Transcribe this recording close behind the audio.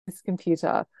This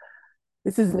computer.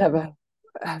 This is never.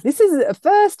 This is a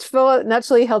first for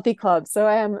Naturally Healthy Club. So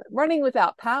I am running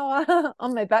without power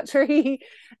on my battery,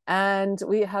 and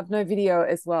we have no video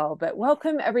as well. But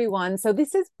welcome everyone. So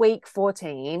this is week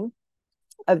 14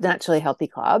 of Naturally Healthy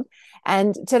Club,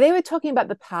 and today we're talking about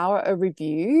the power of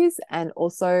reviews and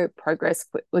also progress.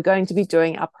 We're going to be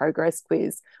doing our progress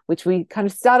quiz, which we kind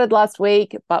of started last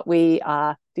week, but we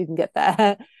didn't get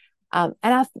there.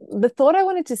 The thought I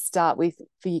wanted to start with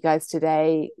for you guys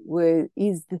today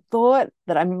is the thought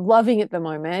that I'm loving at the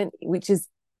moment, which is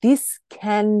this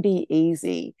can be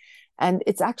easy. And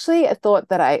it's actually a thought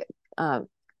that I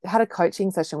had a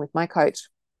coaching session with my coach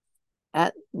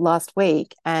at last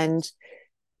week, and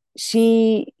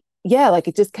she like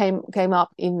it just came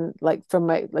up in like from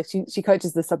my like she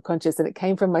coaches the subconscious, and it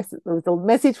came from it was a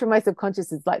message from my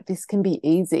subconscious is like, this can be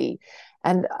easy.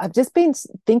 And I've just been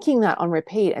thinking that on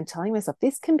repeat and telling myself,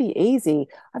 this can be easy.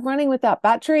 I'm running without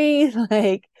battery,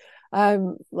 like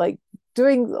I'm like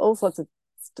doing all sorts of,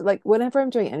 like whenever I'm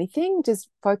doing anything, just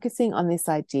focusing on this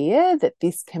idea that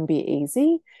this can be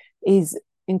easy is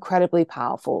incredibly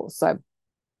powerful. So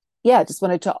yeah, just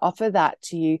wanted to offer that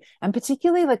to you. And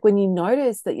particularly like when you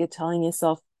notice that you're telling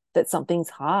yourself that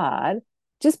something's hard,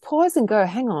 just pause and go,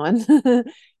 hang on,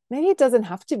 maybe it doesn't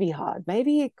have to be hard.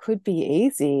 Maybe it could be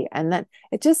easy. And that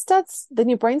it just starts, then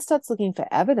your brain starts looking for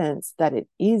evidence that it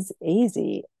is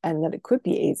easy and that it could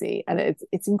be easy. And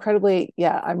it's incredibly,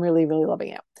 yeah, I'm really, really loving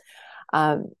it.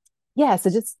 So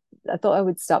just, I thought I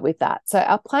would start with that. So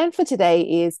our plan for today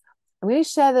is, I'm going to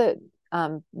share the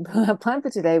our plan for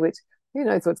today, which who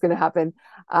knows what's going to happen.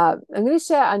 I'm going to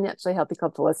share our Naturally Healthy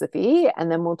Club philosophy, and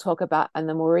then we'll talk about, and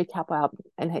then we'll recap our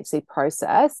NHC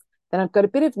process. Then I've got a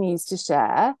bit of news to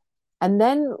share, and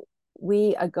then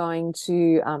we are going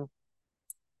to, I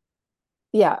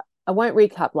won't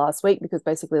recap last week because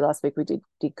basically last week we did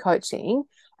coaching,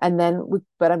 and then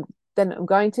I'm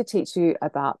going to teach you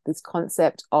about this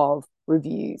concept of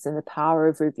reviews and the power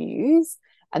of reviews.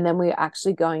 And then we're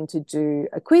actually going to do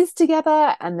a quiz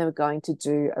together, and then we're going to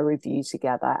do a review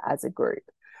together as a group.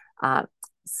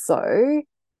 So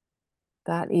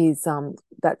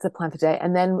that's a plan for today.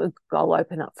 And then I'll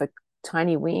open up for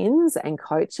tiny wins and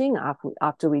coaching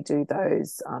after we do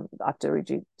those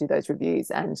those reviews.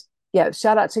 And yeah,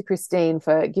 shout out to Christine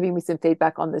for giving me some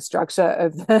feedback on the structure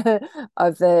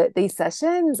of these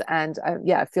sessions. And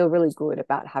I feel really good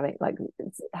about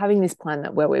having this plan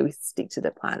where we stick to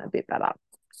the plan a bit better.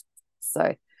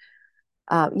 So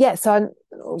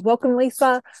welcome,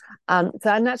 Lisa. So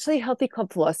our Naturally Healthy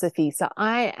Club philosophy. So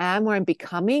I'm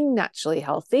becoming naturally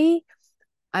healthy.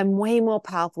 I'm way more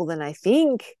powerful than I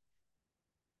think.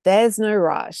 There's no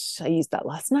rush. I used that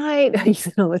last night. I use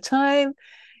it all the time.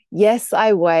 Yes,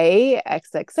 I weigh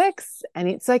XXX and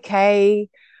it's okay.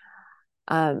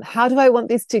 How do I want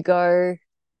this to go?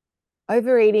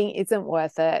 Overeating isn't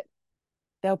worth it.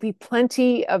 There'll be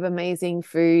plenty of amazing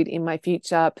food in my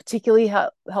future, particularly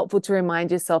helpful to remind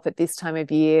yourself at this time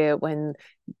of year when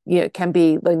there can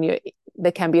be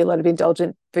a lot of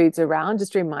indulgent foods around,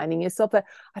 just reminding yourself that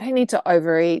I don't need to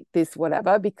overeat this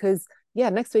whatever, because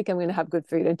next week I'm going to have good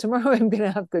food and tomorrow I'm going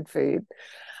to have good food.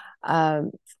 Not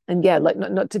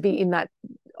to be in that,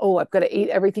 I've got to eat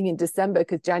everything in December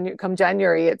because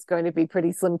January it's going to be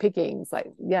pretty slim pickings.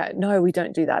 No, we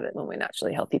don't do that when we're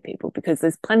naturally healthy people, because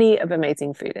there's plenty of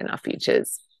amazing food in our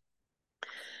futures.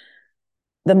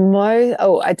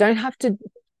 I don't have to.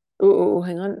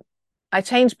 Hang on. I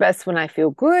change best when I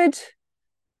feel good.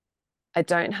 I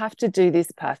don't have to do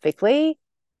this perfectly.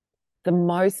 The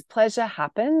most pleasure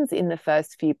happens in the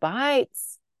first few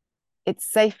bites.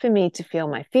 It's safe for me to feel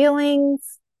my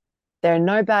feelings. There are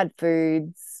no bad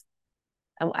foods.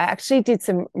 I actually did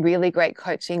some really great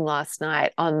coaching last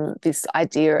night on this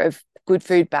idea of good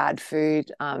food, bad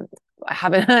food. I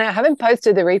haven't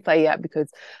posted the replay yet because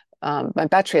my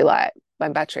battery,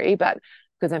 but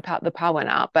because the power went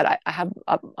up. But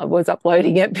I was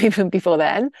uploading it even before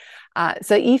then.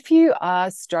 So if you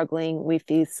are struggling with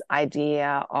this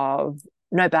idea of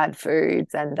no bad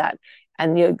foods and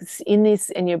you're in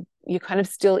this and you're kind of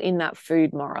still in that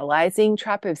food moralizing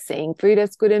trap of seeing food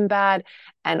as good and bad.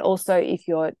 And also if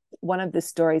one of the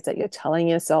stories that you're telling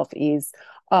yourself is,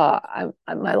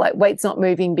 my weight's not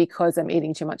moving because I'm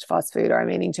eating too much fast food or I'm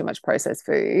eating too much processed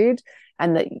food.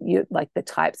 and that you like the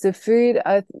types of food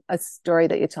are a story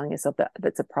that you're telling yourself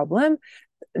that's a problem,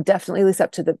 definitely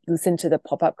listen to the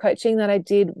pop-up coaching that I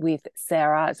did with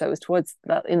Sarah. So it was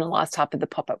in the last half of the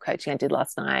pop-up coaching I did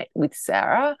last night with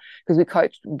Sarah, because we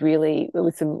coached there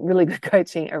was some really good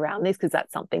coaching around this, because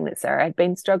that's something that Sarah had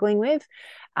been struggling with.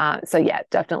 So yeah,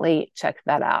 definitely check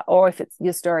that out. Or if it's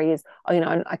your story is, oh,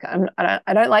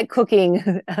 I don't like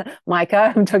cooking,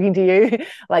 Micah, I'm talking to you,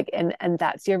 like, and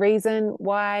that's your reason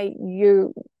why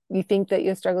you think that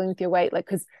you're struggling with your weight, like,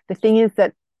 because the thing is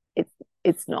that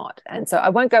it's not. And so I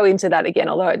won't go into that again,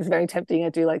 although it's very tempting. I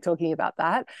do like talking about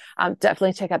that.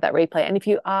 Definitely check out that replay. And if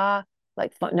you are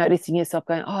like noticing yourself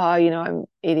going, oh, I'm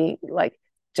eating, like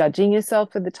judging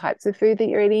yourself for the types of food that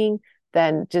you're eating,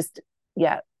 then just,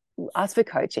 ask for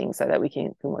coaching so that we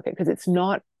can work it. Because it's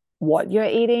not what you're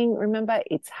eating, remember,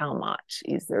 it's how much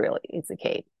is the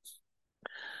key.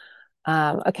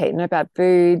 Okay, no bad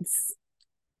foods.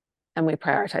 And we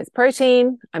prioritize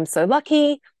protein. I'm so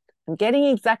lucky. I'm getting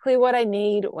exactly what I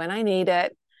need when I need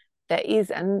it. There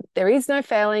is no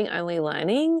failing, only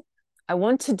learning. I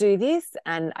want to do this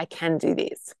and I can do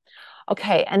this.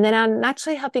 Okay, and then our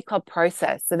Naturally Healthy Club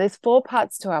process. So there's 4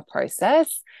 parts to our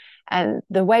process, and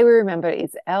the way we remember it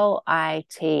is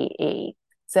LITE.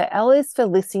 So L is for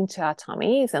listening to our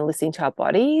tummies and listening to our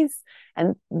bodies,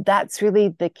 and that's really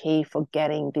the key for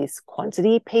getting this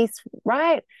quantity piece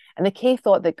right. And the key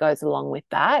thought that goes along with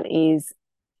that is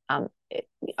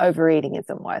overeating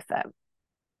isn't worth it.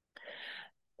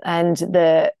 And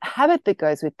the habit that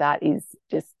goes with that is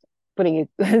just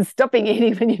stopping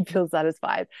eating when you feel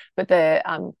satisfied. But the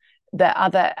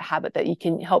other habit that you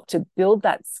can help to build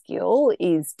that skill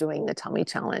is doing the tummy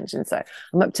challenge. And so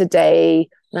I'm up to day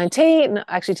 19.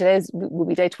 Actually, today will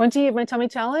be day 20 of my tummy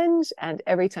challenge. And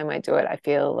every time I do it, I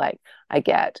feel like I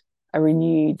get a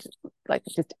renewed, like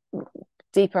just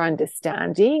deeper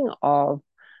understanding of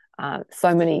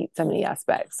so many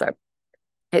aspects. So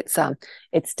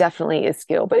it's definitely a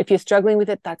skill. But if you're struggling with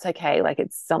it, that's okay. Like,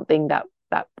 it's something that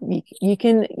you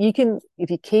can,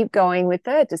 if you keep going with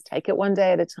it, just take it one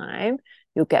day at a time,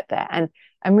 you'll get there. And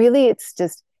really it's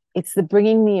the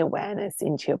bringing the awareness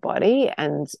into your body,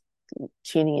 and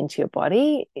tuning into your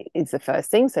body is the first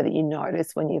thing, so that you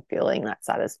notice when you're feeling that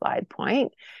satisfied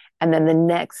point. And then the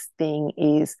next thing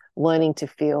is learning to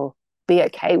be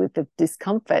okay with the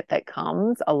discomfort that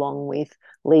comes along with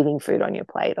leaving food on your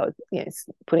plate, or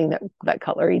putting that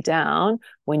cutlery down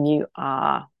when you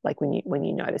are like when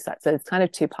you notice that. So it's kind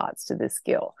of 2 parts to this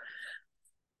skill.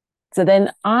 So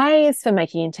then I is for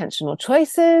making intentional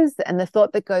choices, and the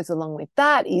thought that goes along with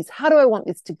that is, how do I want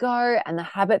this to go? And the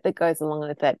habit that goes along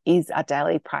with that is our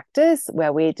daily practice,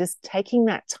 where we're just taking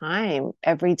that time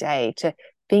every day to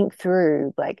think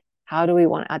through, like, how do we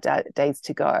want our days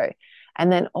to go?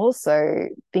 And then also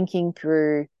thinking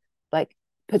through, like,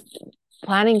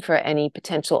 planning for any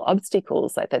potential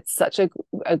obstacles. Like, that's such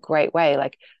a great way.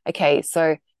 Like, okay,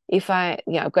 so if I've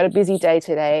got a busy day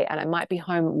today and I might be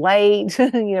home late,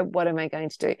 what am I going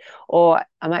to do? Or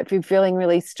I might be feeling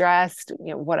really stressed.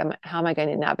 How am I going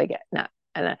to navigate that?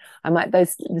 And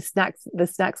the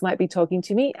snacks might be talking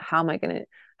to me. How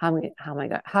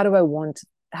do I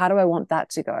want that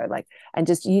to go? Like, and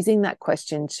just using that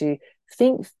question to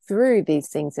think through these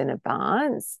things in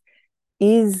advance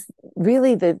is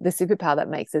really the superpower that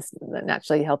makes us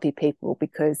naturally healthy people.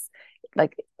 Because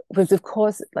of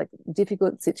course, like,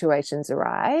 difficult situations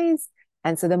arise,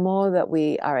 and so the more that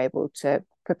we are able to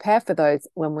prepare for those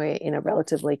when we're in a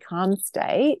relatively calm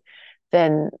state,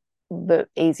 then the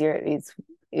easier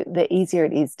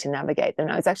it is to navigate them.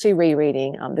 I was actually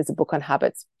rereading, there's a book on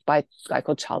habits by a guy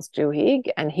called Charles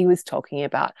Duhigg, and he was talking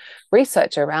about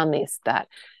research around this, that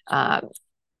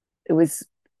it was,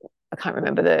 I can't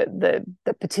remember the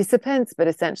participants, but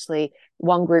essentially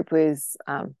one group was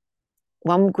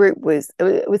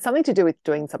it was something to do with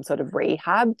doing some sort of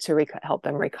rehab to help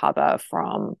them recover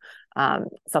from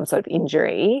some sort of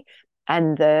injury,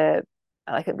 and so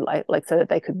that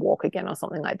they could walk again or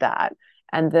something like that.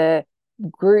 And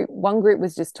one group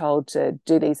was just told to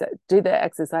do the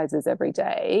exercises every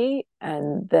day,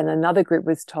 and then another group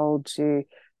was told to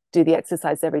do the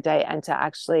exercise every day and to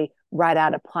actually write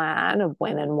out a plan of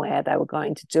when and where they were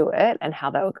going to do it and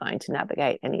how they were going to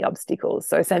navigate any obstacles.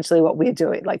 So essentially what we're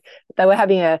doing, like, they were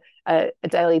having a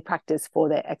daily practice for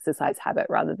their exercise habit,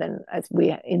 rather than, as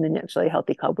we in the Naturally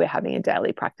Healthy Club, we're having a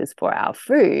daily practice for our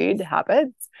food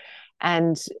habits.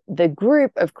 And the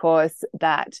group, of course,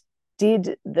 that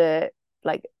did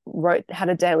had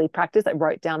a daily practice, that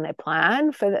wrote down their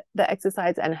plan for the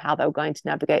exercise and how they were going to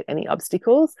navigate any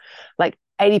obstacles, like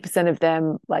 80% of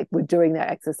them were doing their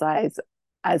exercise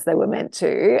as they were meant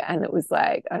to, and it was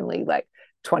only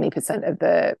 20% of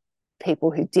the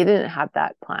people who didn't have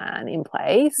that plan in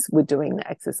place were doing the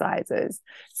exercises.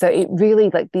 So it really,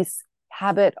 like, this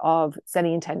habit of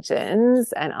setting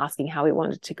intentions and asking how we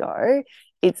want it to go,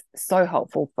 it's so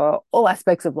helpful for all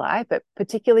aspects of life, but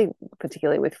particularly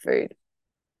with food.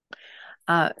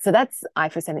 So that's I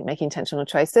for setting, making intentional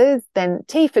choices. Then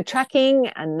T for tracking,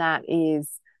 and that is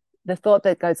the thought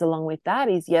that goes along with that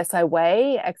is, yes, I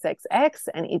weigh XXX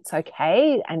and it's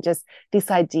okay. And just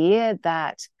this idea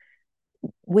that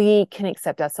we can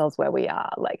accept ourselves where we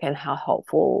are, like, and how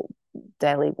helpful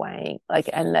daily weighing, like,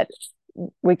 and that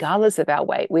regardless of our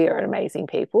weight, we are amazing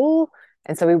people.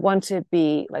 And so we want to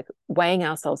be like weighing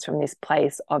ourselves from this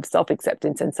place of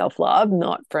self-acceptance and self-love,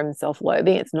 not from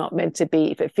self-loathing. It's not meant to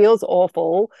be, if it feels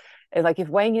awful, like if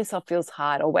weighing yourself feels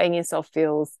hard or weighing yourself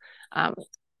feels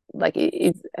like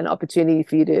it's an opportunity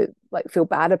for you to like feel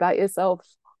bad about yourself,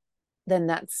 then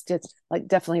that's just like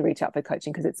definitely reach out for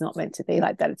coaching, because it's not meant to be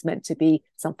like that. It's meant to be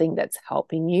something that's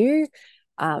helping you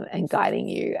and guiding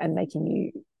you and making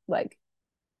you like,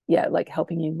 yeah, like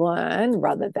helping you learn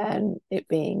rather than it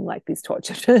being like this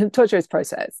torturous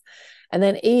process. And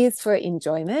then E is for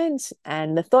enjoyment.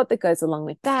 And the thought that goes along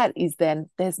with that is then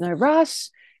there's no rush.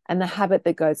 And the habit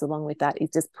that goes along with that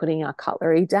is just putting our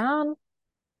cutlery down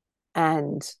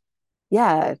and,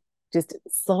 yeah, just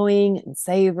slowing and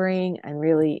savoring and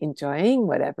really enjoying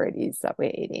whatever it is that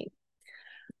we're eating.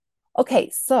 Okay,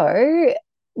 so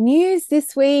news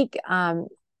this week.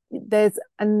 There's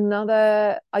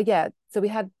another, so we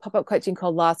had pop-up coaching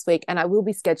call last week, and I will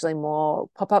be scheduling more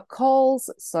pop-up calls.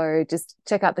 So just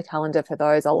check out the calendar for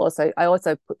those. I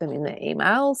also put them in the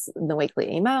emails, in the weekly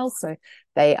emails. So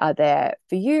they are there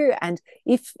for you. And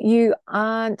if you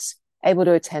aren't able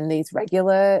to attend these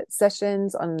regular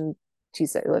sessions on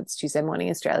it's Tuesday morning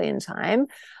Australian time,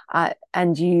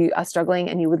 and you are struggling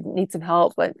and you would need some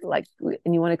help, and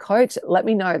you want to coach, let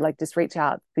me know. Like, just reach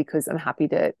out, because I'm happy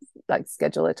to like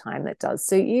schedule a time that does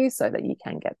suit you so that you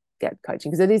can get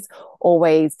coaching, because it is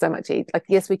always so much easier. Like,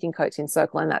 yes, we can coach in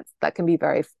circle, and that can be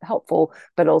very helpful,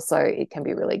 but also it can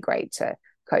be really great to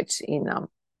coach in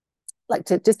like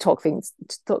to just talk things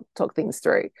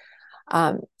through.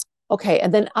 Okay,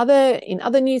 and then in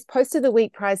other news, Post of the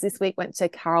Week prize this week went to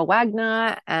Carol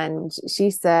Wagner, and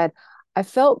she said, I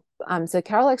felt so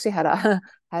Carol actually had a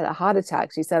heart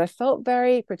attack. She said, I've felt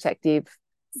very protective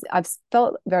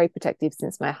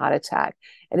since my heart attack.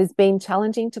 It has been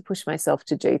challenging to push myself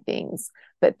to do things,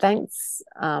 but thanks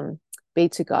be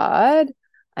to God,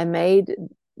 I made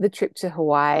the trip to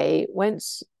Hawaii, went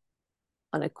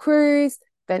on a cruise,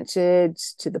 ventured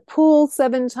to the pool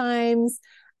 7 times,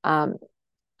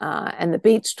 and the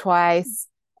beach twice,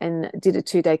 and did a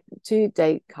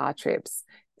 2-day car trips.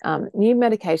 New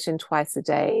medication twice a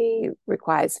day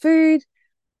requires food,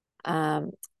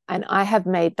 and I have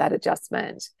made that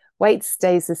adjustment. Weight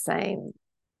stays the same.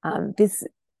 This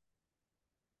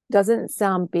doesn't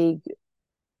sound big,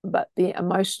 but the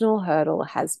emotional hurdle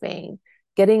has been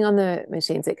getting on the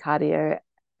machines at cardio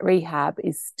rehab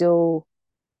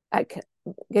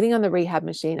getting on the rehab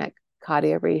machine at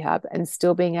cardio rehab and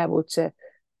still being able to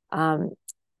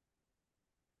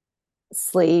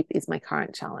sleep is my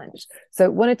current challenge. So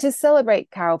wanted to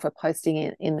celebrate Carol for posting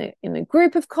in the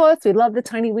group. Of course, we love the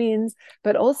tiny wins,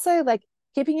 but also like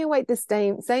keeping your weight the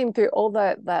same through all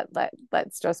that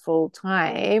stressful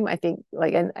time. I think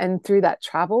like and through that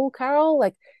travel, Carol,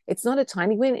 like it's not a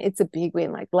tiny win, it's a big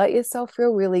win. Like, let yourself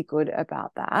feel really good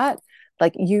about that.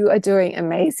 Like, you are doing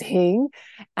amazing.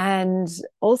 And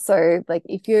also, like,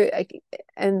 if you're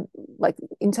and like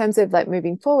in terms of like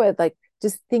moving forward, like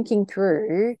just thinking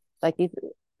through like if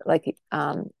like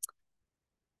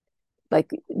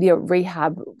your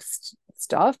rehab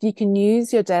stuff, you can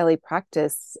use your daily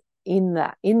practice in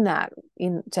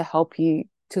to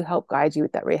help guide you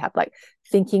with that rehab, like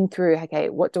thinking through, okay,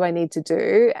 what do I need to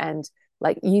do? And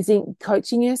like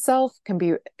coaching yourself can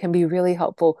be really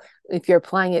helpful if you're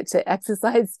applying it to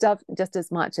exercise stuff just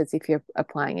as much as if you're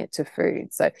applying it to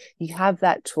food. So you have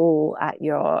that tool at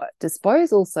your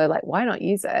disposal, so like why not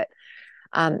use it?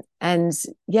 And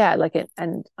yeah, like it,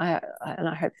 and I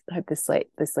hope the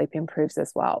sleep improves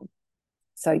as well.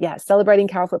 So yeah, celebrating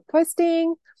Carol for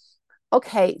posting.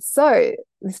 Okay, so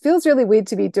this feels really weird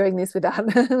to be doing this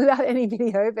without any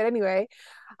video, but anyway,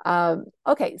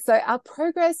 okay, so our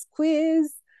progress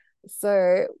quiz.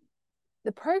 So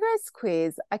the progress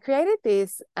quiz, I created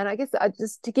this, and I guess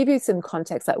just to give you some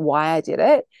context, like why I did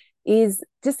it, is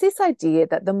just this idea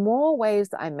that the more ways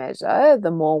I measure,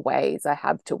 the more ways I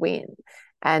have to win.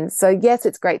 And so, yes,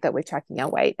 it's great that we're tracking our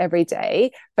weight every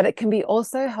day, but it can be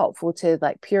also helpful to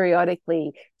like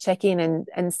periodically check in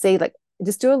and see, like,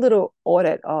 just do a little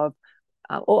audit of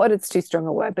or audit's too strong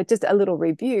a word, but just a little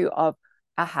review of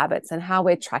our habits and how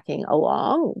we're tracking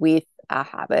along with our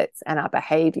habits and our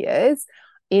behaviors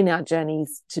in our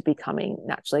journeys to becoming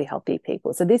naturally healthy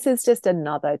people. So this is just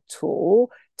another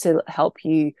tool to help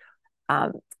you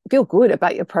feel good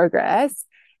about your progress,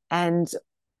 and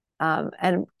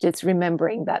just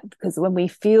remembering that, because when we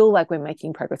feel like we're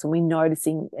making progress, when we're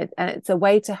noticing it, and it's a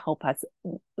way to help us,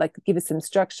 like give us some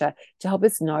structure to help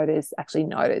us actually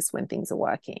notice when things are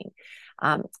working.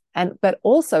 But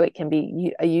also it can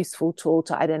be a useful tool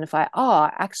to identify,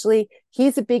 actually,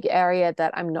 here's a big area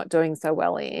that I'm not doing so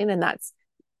well in, and that's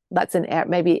an area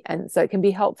maybe. And so it can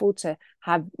be helpful to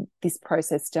have this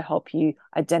process to help you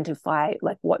identify,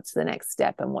 like, what's the next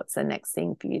step and what's the next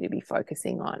thing for you to be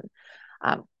focusing on.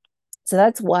 So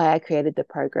that's why I created the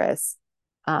progress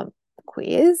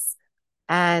quiz,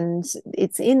 and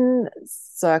it's in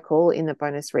Circle in the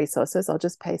bonus resources. I'll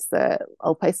paste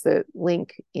the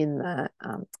link in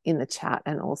the chat,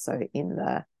 and also in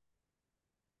the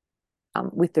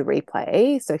with the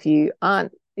replay. So if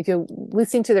you're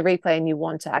listening to the replay and you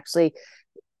want to actually,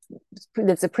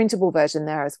 there's a printable version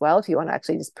there as well. If you want to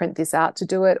actually just print this out to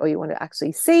do it, or you want to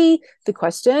actually see the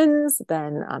questions,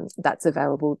 then that's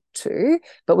available too.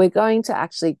 But we're going to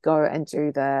actually go and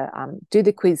do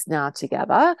the quiz now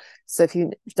together. So if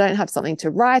you don't have something to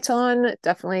write on,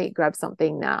 definitely grab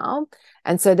something now.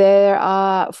 And so there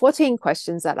are 14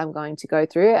 questions that I'm going to go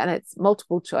through, and it's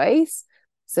multiple choice.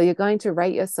 So you're going to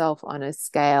rate yourself on a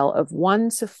scale of 1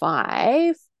 to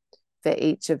 5 for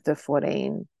each of the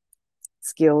 14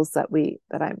 skills that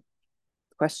I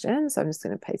questioned. So I'm just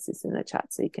going to paste this in the chat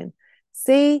so you can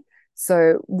see.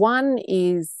 So 1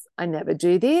 is I never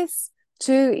do this.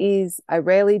 2 is I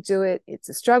rarely do it. It's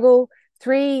a struggle.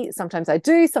 3, sometimes I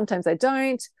do, sometimes I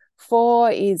don't.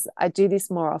 4 is I do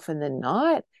this more often than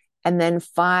not. And then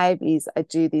 5 is I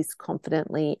do this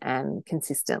confidently and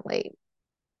consistently.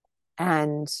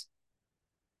 And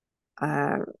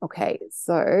okay,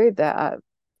 so there are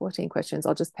 14 questions.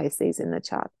 I'll just paste these in the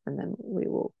chat, and then we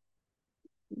will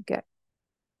get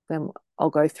them.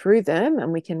 I'll go through them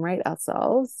and we can rate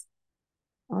ourselves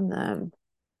on them.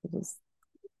 And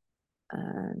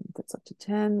that's up to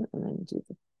 10, and then do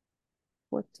the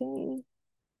 14.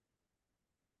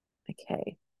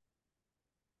 Okay.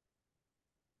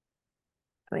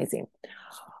 Amazing.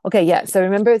 Okay, yeah. So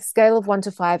remember, it's scale of 1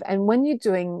 to 5. And when you're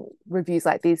doing reviews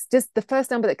like this, just the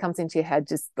first number that comes into your head,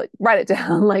 just like write it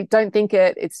down. Like, don't think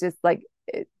it. It's just like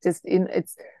it's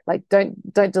like don't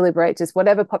deliberate. Just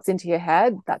whatever pops into your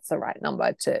head, that's the right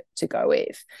number to go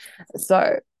with.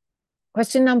 So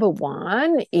question number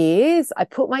 1 is I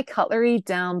put my cutlery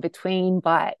down between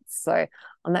bites. So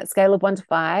on that scale of 1 to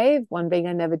 5, 1 being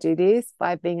I never do this,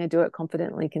 5 being I do it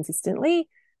confidently, consistently,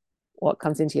 what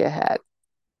comes into your head?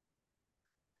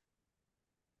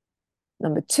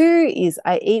 Number 2 is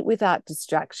I eat without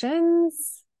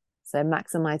distractions. So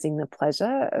maximizing the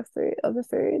pleasure of the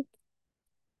food.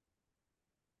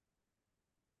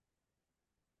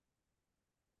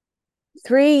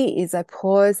 Three is I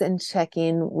pause and check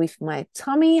in with my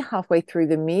tummy halfway through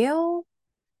the meal.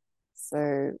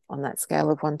 So on that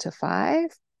scale of 1 to 5.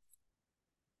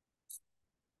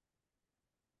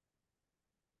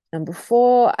 Number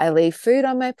 4, I leave food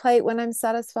on my plate when I'm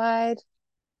satisfied.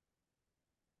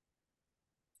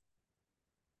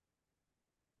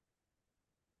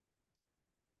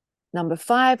 Number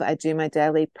 5, I do my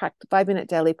daily 5-minute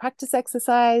daily practice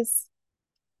exercise.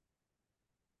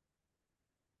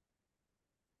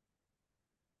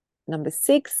 Number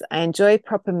 6, I enjoy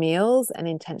proper meals and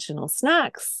intentional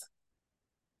snacks.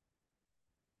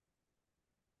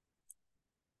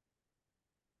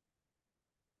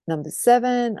 Number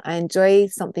 7, I enjoy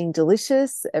something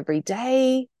delicious every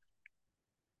day.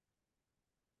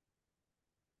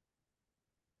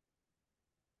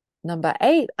 Number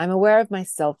 8, I'm aware of my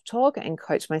self-talk and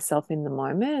coach myself in the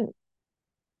moment.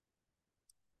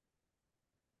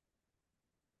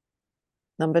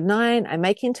 Number 9, I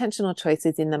make intentional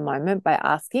choices in the moment by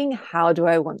asking, how do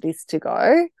I want this to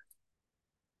go?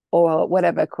 Or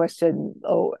whatever question,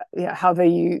 or however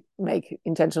you make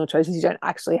intentional choices. You don't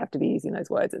actually have to be using those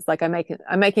words. It's like I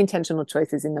make intentional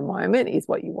choices in the moment is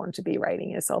what you want to be rating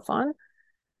yourself on.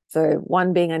 So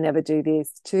 1 being I never do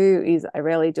this. 2 is I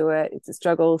rarely do it. It's a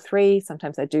struggle. 3,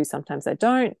 sometimes I do, sometimes I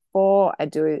don't. 4, I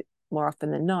do it more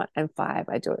often than not. And 5,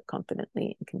 I do it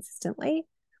confidently and consistently.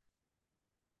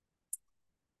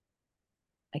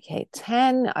 Okay,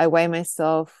 10, I weigh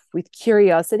myself with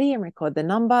curiosity and record the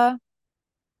number.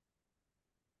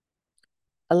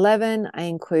 11, I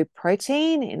include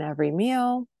protein in every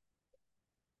meal.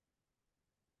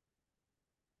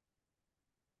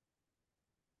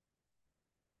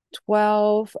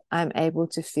 12, I'm able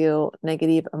to feel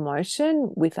negative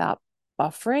emotion without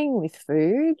buffering with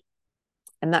food.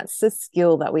 And that's the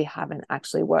skill that we haven't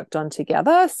actually worked on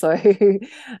together. So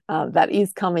that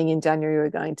is coming in January. We're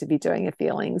going to be doing a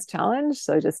feelings challenge.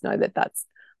 So just know that that's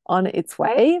on its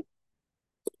way.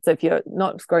 So if you're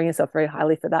not scoring yourself very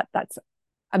highly for that, that's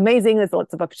amazing. There's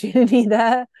lots of opportunity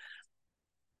there.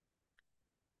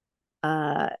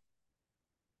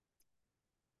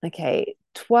 Okay,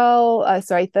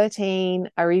 13,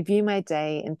 I review my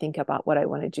day and think about what I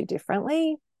want to do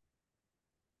differently.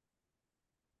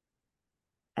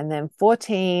 And then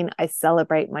 14, I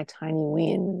celebrate my tiny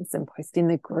wins and post in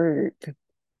the group.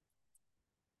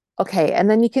 Okay, and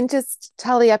then you can just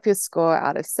tally up your score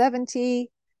out of 70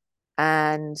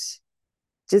 and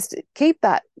just keep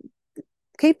that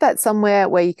somewhere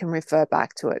where you can refer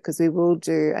back to it, because we will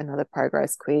do another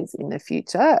progress quiz in the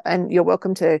future. And you're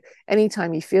welcome to,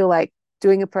 anytime you feel like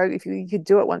doing a program, if you could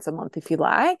do it once a month if you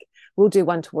like. We'll do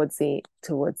one towards the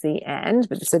end,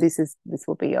 but so this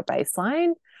will be your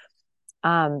baseline.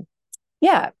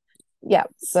 Yeah.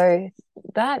 So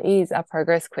that is our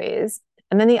progress quiz.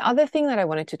 And then the other thing that I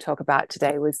wanted to talk about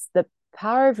today was the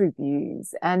power of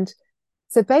reviews. And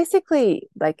so basically,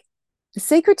 like, the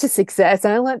secret to success,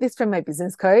 and I learned this from my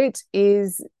business coach,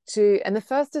 is and the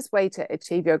fastest way to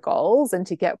achieve your goals and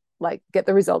to get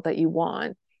the result that you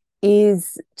want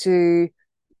is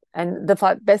and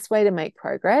the best way to make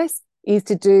progress is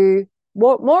to do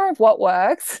more of what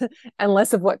works and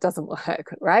less of what doesn't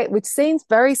work, right? Which seems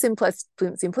very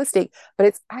simplistic, but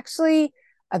it's actually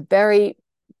a very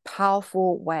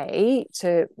powerful way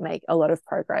to make a lot of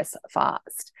progress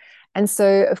fast. And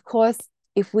so, of course,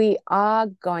 if we are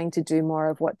going to do more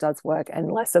of what does work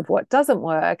and less of what doesn't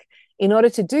work, in order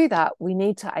to do that, we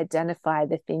need to identify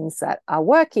the things that are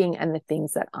working and the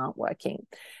things that aren't working.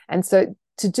 And so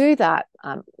to do that,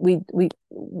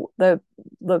 the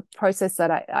process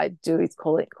that I do is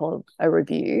called a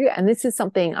review. And this is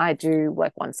something I do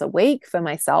like once a week for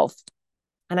myself.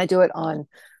 And I do it on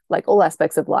like all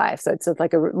aspects of life. So it's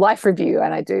like a life review,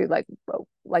 and I do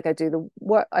I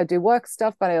do work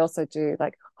stuff, but I also do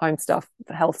like home stuff,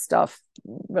 health stuff,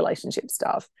 relationship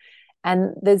stuff.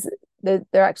 And it's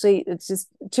just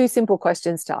two simple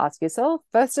questions to ask yourself.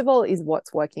 First of all is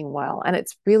what's working well. And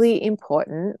it's really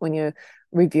important when you're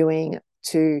reviewing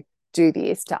to do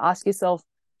this, to ask yourself,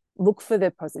 look for the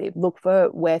positive, look for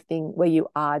where you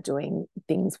are doing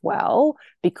things well,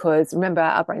 because remember,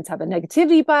 our brains have a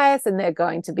negativity bias, and they're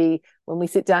going to be, when we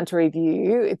sit down to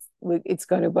review, it's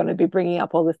going to want to be bringing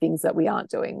up all the things that we aren't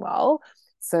doing well.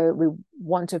 So we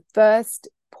want to first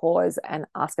pause and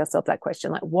ask ourselves that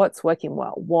question, like, what's working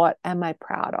well? What am I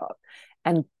proud of?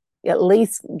 And at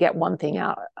least get one thing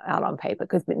out on paper,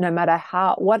 because no matter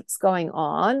what's going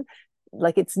on,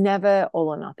 like, it's never all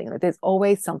or nothing. Like, there's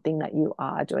always something that you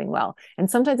are doing well. And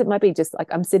sometimes it might be just like,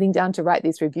 I'm sitting down to write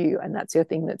this review, and that's your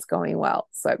thing that's going well.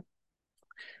 So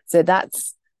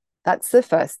that's the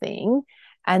first thing.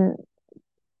 And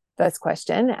first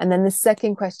question. And then the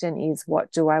second question is,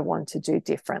 what do I want to do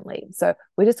differently? So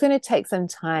we're just going to take some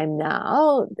time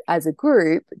now as a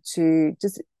group to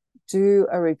just do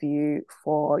a review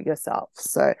for yourself.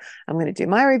 So I'm going to do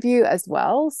my review as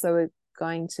well. So we're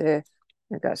going to,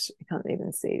 oh gosh, I can't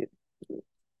even see.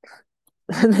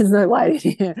 There's no light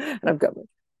in here. And I've got,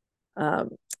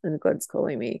 and God's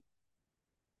calling me.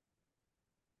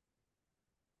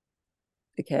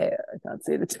 Okay, I can't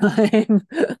see the time.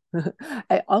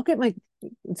 I'll get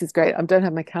this is great. I don't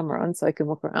have my camera on, so I can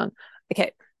walk around.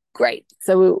 Okay, great.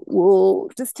 So we'll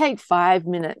just take 5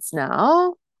 minutes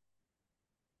now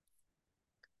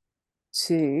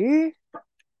so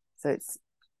it's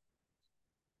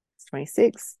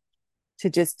 26, to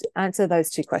just answer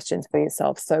those two questions for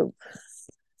yourself. So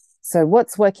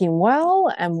what's working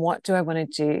well, and what do I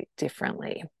want to do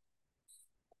differently?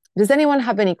 Does anyone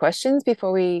have any questions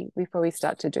before we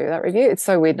start to do that review? It's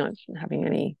so weird not having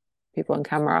any people on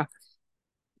camera.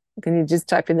 Can you just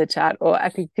type in the chat, or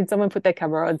actually, can someone put their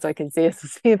camera on so I can see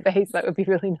your face? That would be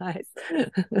really nice.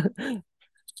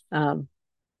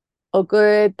 All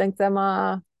good. Thanks,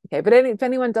 Emma. Okay, but if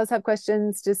anyone does have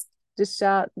questions, just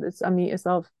shout. Just unmute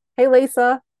yourself. Hey,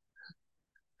 Lisa.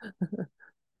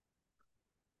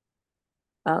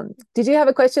 Did you have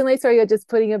a question, Lisa, or you're just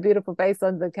putting a beautiful face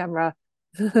on the camera?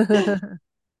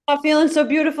 Not feeling so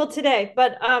beautiful today,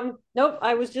 but nope,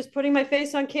 I was just putting my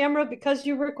face on camera because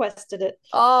you requested it.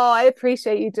 Oh, I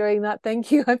appreciate you doing that.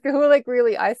 Thank you. I feel like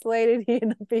really isolated here,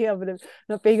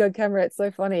 not being on camera. It's so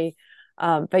funny.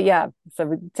 But yeah, so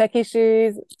with tech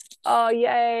issues. Oh,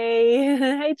 yay.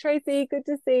 Hey, Tracy, good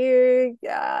to see you.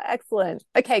 Yeah, excellent.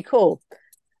 Okay, cool.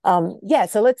 Yeah,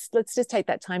 so let's just take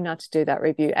that time now to do that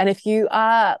review. And if you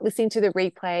are listening to the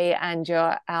replay and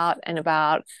you're out and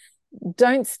about,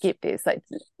 don't skip this. Like,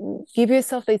 give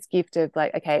yourself this gift of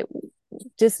like, okay,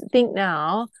 just think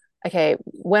now, okay,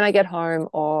 when I get home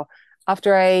or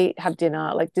after I have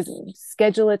dinner, like just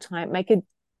schedule a time, make a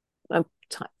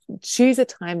time, choose a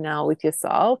time now with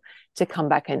yourself to come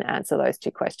back and answer those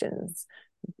two questions.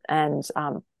 And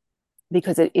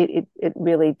because it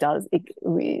really does,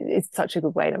 it's such a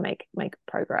good way to make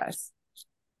progress.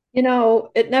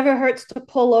 It never hurts to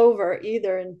pull over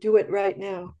either and do it right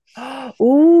now.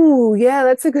 Oh, yeah,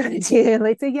 that's a good idea.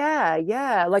 Like, so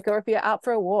yeah. Like, or if you're out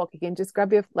for a walk, you can just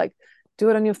grab your like, do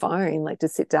it on your phone. Like,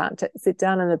 just sit down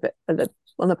on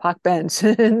the park bench.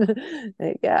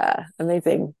 Yeah,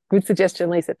 amazing. Good suggestion,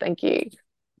 Lisa. Thank you.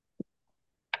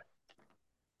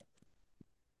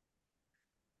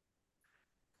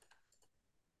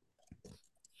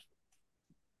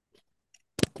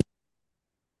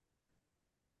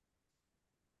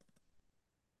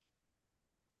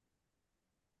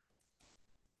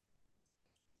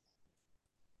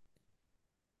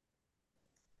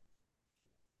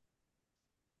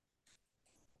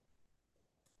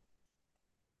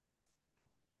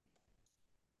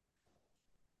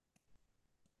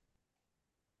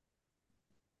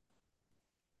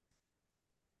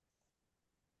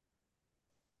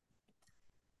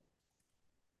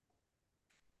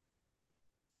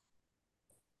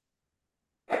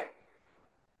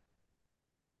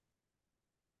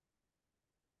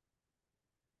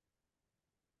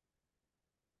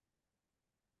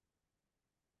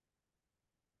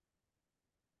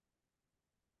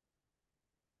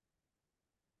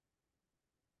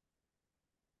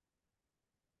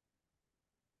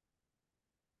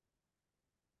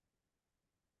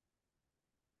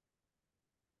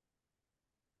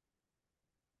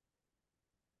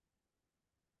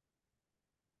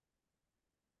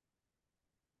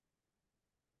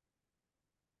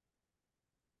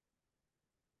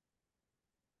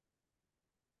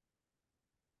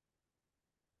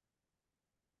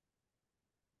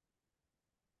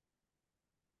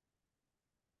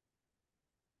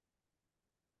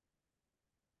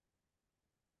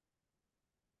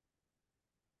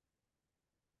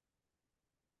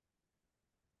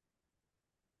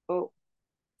 Oh,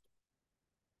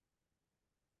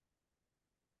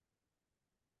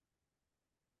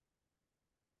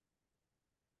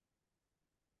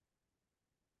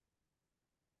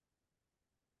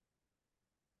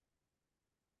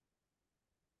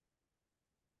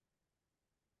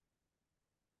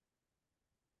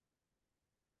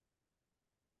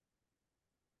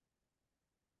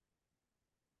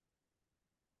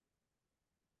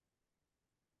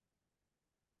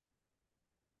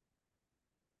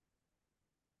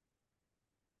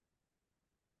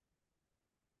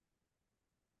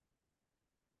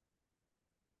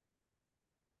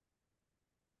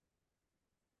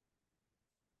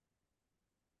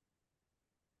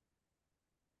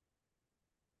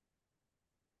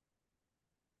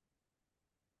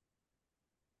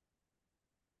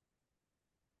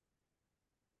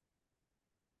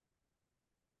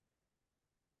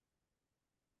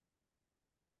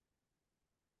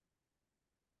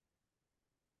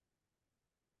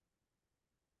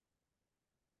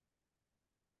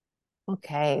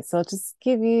 okay. So I'll just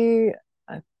give you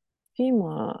a few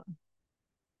more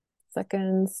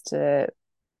seconds to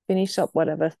finish up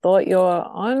whatever thought you're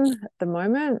on at the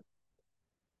moment.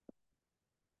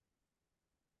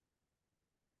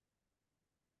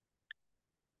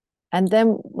 And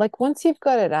then, like, once you've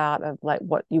got it out of like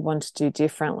what you want to do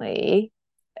differently,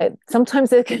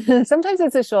 sometimes sometimes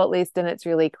it's a short list and it's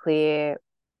really clear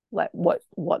like what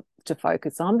to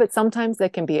focus on. But sometimes there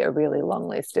can be a really long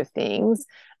list of things,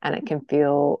 and it can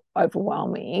feel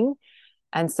overwhelming.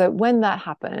 And so when that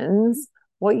happens,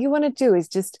 what you want to do is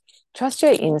just trust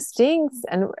your instincts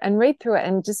and read through it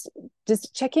and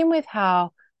just check in with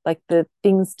how like the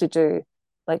things to do,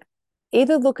 like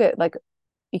either look at like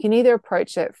you can either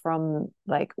approach it from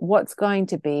like what's going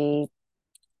to be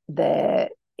the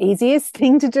easiest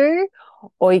thing to do,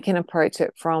 or you can approach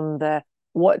it from the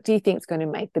what do you think is going to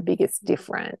make the biggest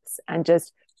difference. And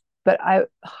just, but I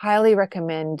highly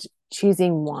recommend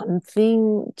choosing one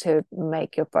thing to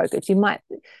make your focus. You might,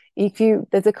 if you,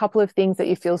 there's a couple of things that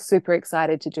you feel super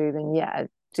excited to do, then yeah,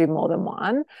 do more than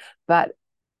one. But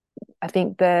I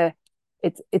think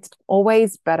it's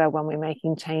always better when we're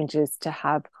making changes to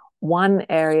have one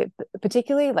area,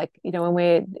 particularly like, when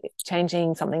we're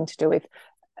changing something to do with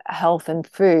health and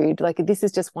food, like this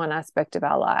is just one aspect of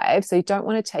our lives. So you don't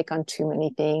want to take on too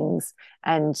many things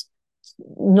and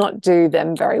not do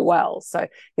them very well. So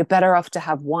you're better off to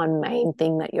have one main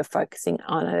thing that you're focusing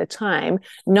on at a time,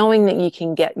 knowing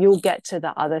that you'll get to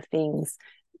the other things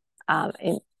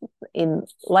in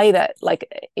later,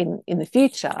 like in the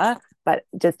future, but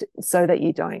just so that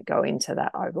you don't go into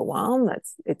that overwhelm.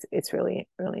 It's really,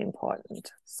 really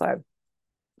important. So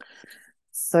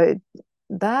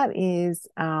that is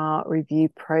our review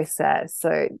process.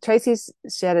 So Tracy's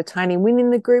shared a tiny win in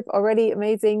the group already.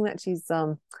 Amazing that she's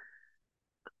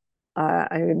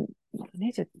I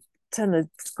need to turn the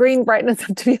screen brightness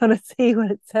up to be able to see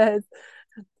what it says.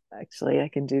 Actually, I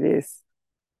can do this.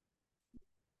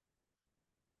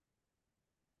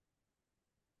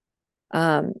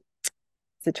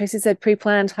 So Tracy said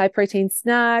pre-planned high protein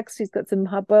snacks. She's got some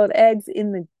hard-boiled eggs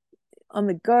on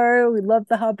the go. We love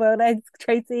the hard-boiled eggs,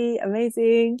 Tracy.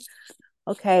 Amazing.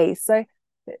 Okay, so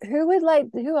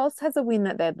who else has a win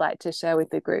that they'd like to share with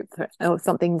the group, or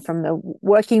something from the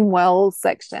working well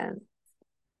section?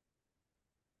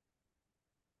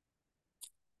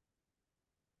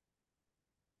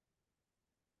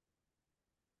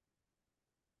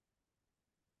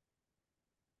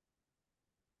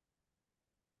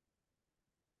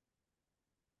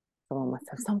 Someone must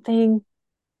have something.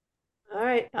 All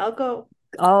right, I'll go.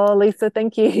 Oh, Lisa,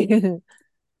 thank you.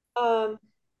 Um,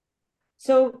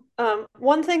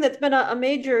 one thing that's been a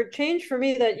major change for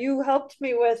me that you helped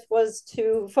me with was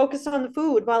to focus on the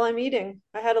food while I'm eating.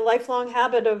 I had a lifelong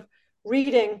habit of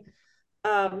reading,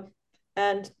 um,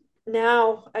 and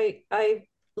now I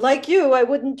like you, I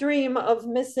wouldn't dream of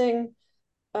missing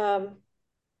um,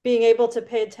 being able to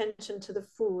pay attention to the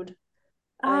food.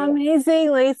 I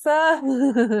Amazing, Lisa.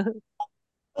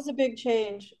 was a big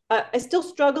change. I still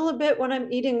struggle a bit when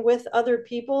I'm eating with other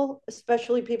people,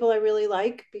 especially people I really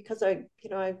like, because I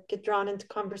get drawn into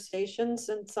conversations,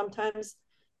 and sometimes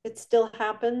it still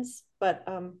happens, but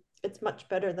it's much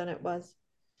better than it was.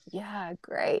 Yeah,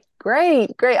 great,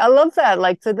 great, great. I love that.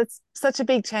 Like, so that's such a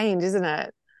big change, isn't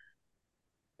it?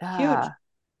 Huge. Yeah,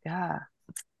 yeah.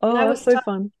 And I Oh, was so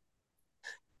fun.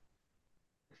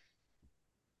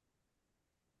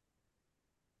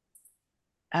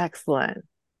 Excellent.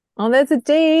 Oh, there's a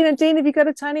Dean. And Dean, have you got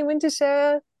a tiny win to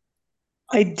share?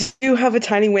 I do have a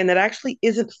tiny win that actually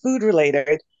isn't food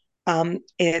related.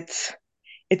 It's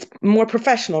more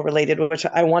professional related, which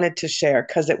I wanted to share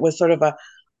because it was sort of a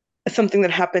something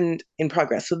that happened in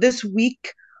progress. So this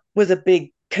week was a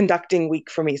big conducting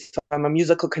week for me. So I'm a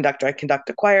musical conductor. I conduct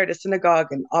a choir at a synagogue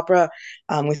and opera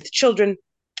with children.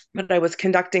 But I was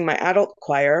conducting my adult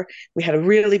choir. We had a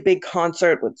really big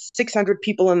concert with 600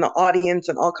 people in the audience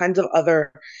and all kinds of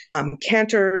other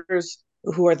cantors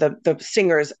who are the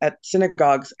singers at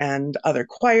synagogues and other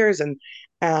choirs.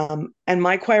 And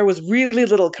my choir was really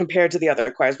little compared to the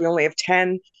other choirs. We only have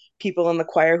 10 people in the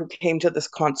choir who came to this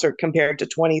concert compared to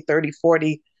 20, 30,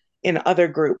 40 in other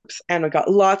groups. And we got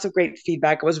lots of great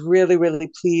feedback. I was really, really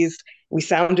pleased. We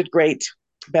sounded great,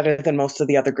 better than most of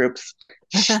the other groups.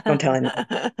 Shh, don't tell anyone.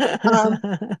 Um,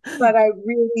 but I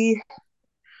really,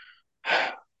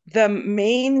 the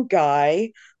main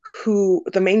guy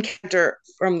the main cantor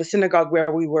from the synagogue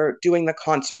where we were doing the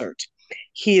concert,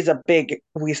 he's a big,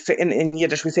 we say in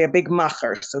Yiddish, we say a big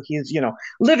macher. So he's,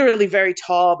 literally very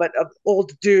tall, but an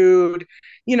old dude,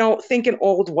 think an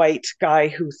old white guy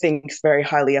who thinks very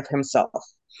highly of himself.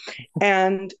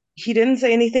 And he didn't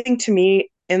say anything to me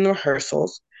in the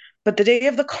rehearsals. But the day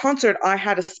of the concert, I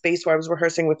had a space where I was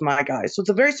rehearsing with my guys. So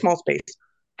it's a very small space.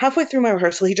 Halfway through my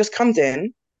rehearsal, he just comes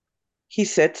in. He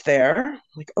sits there,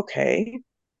 like, okay,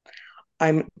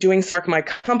 I'm doing work. My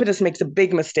accompanist makes a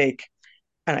big mistake.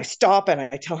 And I stop and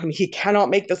I tell him he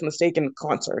cannot make this mistake in the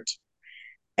concert.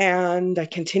 And I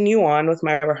continue on with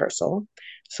my rehearsal.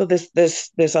 So this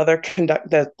other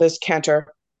this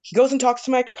cantor, he goes and talks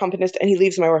to my accompanist and he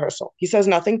leaves my rehearsal. He says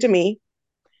nothing to me.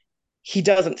 He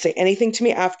doesn't say anything to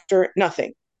me after,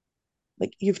 nothing.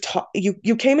 Like you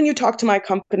came and you talked to my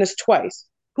accompanist twice,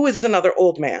 who is another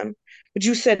old man, but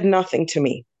you said nothing to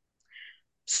me.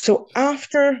 So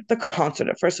after the concert,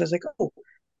 at first I was like, oh,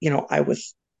 I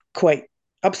was quite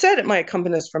upset at my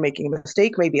accompanist for making a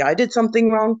mistake. Maybe I did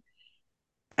something wrong.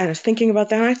 And I was thinking about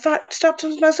that. And I stopped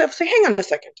to myself, say, hang on a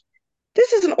second.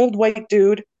 This is an old white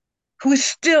dude who is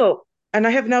still, and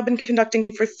I have now been conducting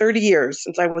for 30 years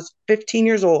since I was 15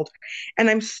 years old, and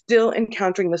I'm still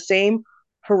encountering the same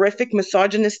horrific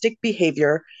misogynistic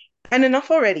behavior. And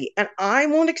enough already. And I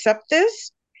won't accept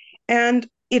this. And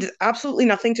it is absolutely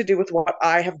nothing to do with what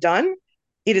I have done.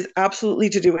 It is absolutely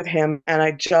to do with him. And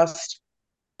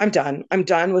I'm done. I'm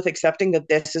done with accepting that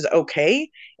this is okay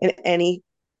in any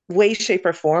way, shape,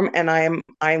 or form. And I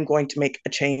am going to make a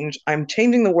change. I'm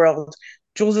changing the world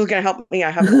Jules is going to help me. I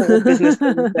have a whole business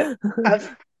that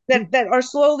have that are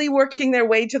slowly working their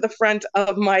way to the front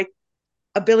of my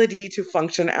ability to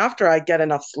function after I get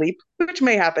enough sleep, which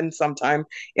may happen sometime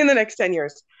in the next 10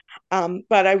 years.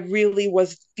 But I really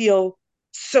feel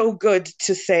so good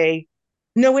to say,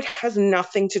 no, it has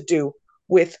nothing to do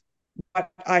with what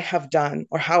I have done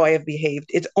or how I have behaved.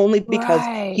 It's only because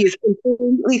Right. he is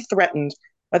completely threatened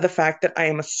by the fact that I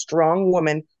am a strong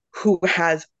woman who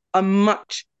has a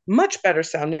much, much better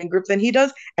sounding group than he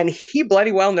does. And he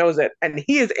bloody well knows it. And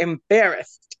he is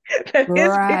embarrassed that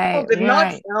his people Right. did not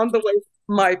Right. sound the way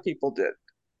my people did.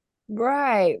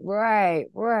 Right. Right.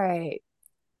 Right.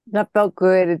 That felt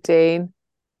good, Dean.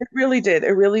 It really did.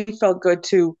 It really felt good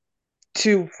to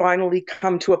finally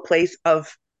come to a place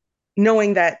of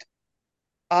knowing that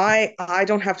I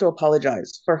don't have to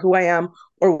apologize for who I am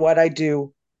or what I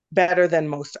do better than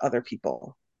most other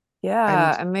people. And,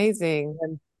 Yeah, amazing.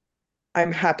 and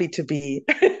I'm happy to be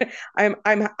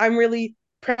I'm really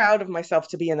proud of myself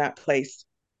to be in that place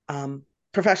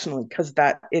professionally because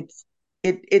that it's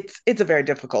a very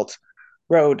difficult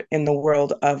road in the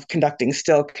world of conducting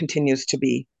still continues to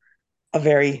be a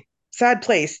very sad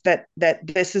place that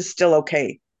this is still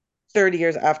okay 30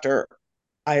 years after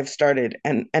I have started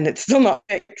and it's still not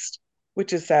fixed,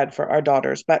 which is sad for our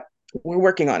daughters, but we're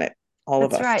working on it, all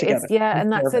of That's us right. It's together. yeah,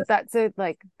 and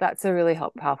that's a really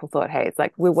powerful thought. Hey, it's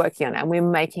like we're working on it and we're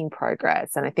making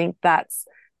progress. And I think that's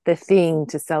the thing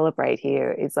to celebrate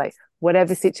here is like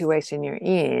whatever situation you're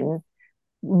in,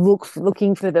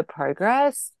 looking for the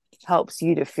progress helps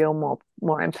you to feel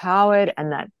more empowered,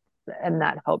 and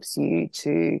that helps you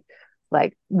to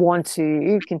like want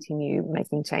to continue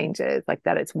making changes, like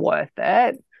that it's worth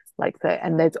it, like that.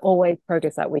 And there's always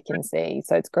progress that we can see,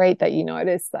 so it's great that you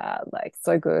notice that. Like,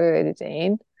 so good,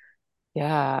 Dean.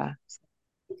 Yeah,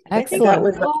 I think That excellent.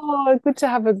 was Oh, good to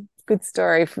have a good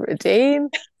story for Dean.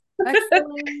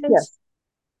 Excellent. yes.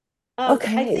 I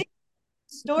Okay. think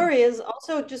story is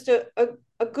also just a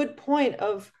good point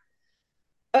of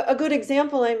a good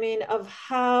example, I mean, of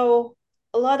how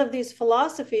a lot of these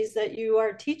philosophies that you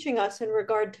are teaching us in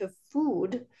regard to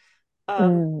food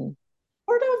Mm.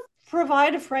 sort of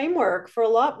provide a framework for a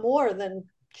lot more than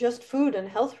just food and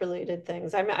health related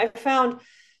things. I mean, I found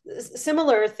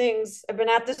similar things. I've been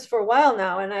at this for a while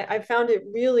now, and I found it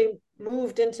really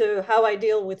moved into how I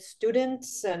deal with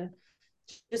students and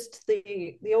just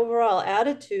the overall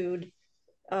attitude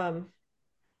um,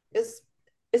 is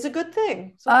is a good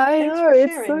thing. So I thanks know, for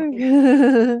it's sharing.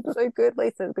 so good. So good,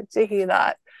 Lisa. Good to hear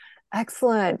that.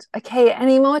 Excellent. Okay,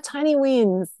 any more tiny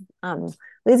wins?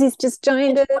 Lizzie's just I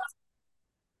joined just, us.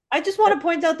 I just want to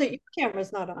point out that your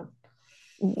camera's not on.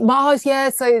 Mars, yeah.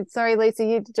 So sorry, Lisa,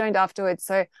 you joined afterwards.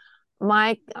 So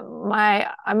I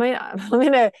mean, I'm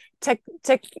in a tech.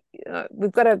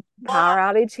 We've got a power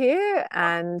outage here,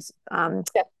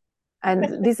 Yeah,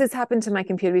 and this has happened to my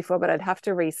computer before, but I'd have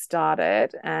to restart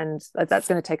it, and that's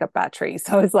going to take up battery.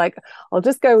 So I was like, I'll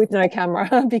just go with no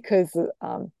camera because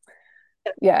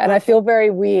yeah, and I gotcha. feel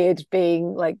very weird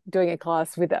being like doing a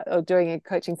class without or doing a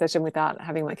coaching session without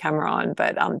having my camera on,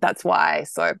 but that's why.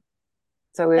 So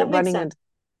we're That makes sense.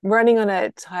 running on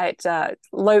a tight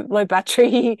low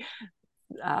battery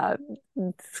uh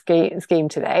scheme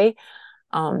today.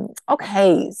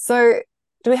 Okay, so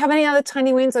do we have any other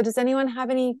tiny wins, or does anyone have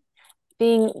anything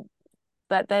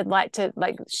that they'd like to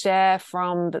like share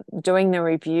from doing the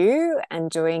review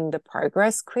and doing the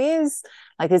progress quiz?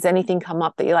 Like, has anything come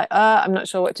up that you're like, I'm not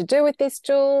sure what to do with this,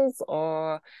 Jules,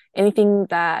 or anything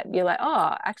that you're like,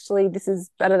 oh, actually, this is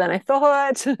better than I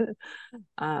thought?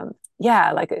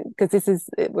 Yeah, like because this is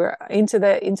we're into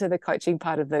the coaching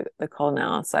part of the call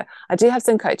now. So I do have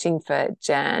some coaching for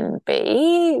Jan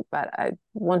B, but I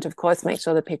want to, of course, make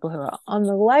sure the people who are on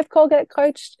the live call get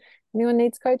coached. Anyone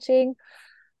needs coaching,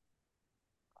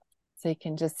 so you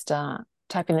can just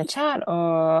type in the chat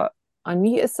or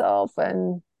unmute yourself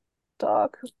and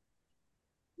talk.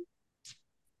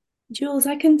 Jules,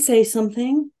 I can say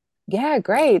something. Yeah,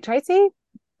 great, Tracy.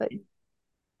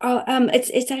 Oh,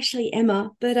 it's actually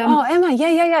Emma, but Oh, Emma,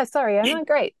 yeah. Sorry, Emma,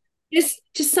 great. just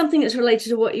something that's related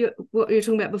to what you were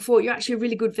talking about before. You're actually a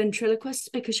really good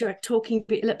ventriloquist because you're talking,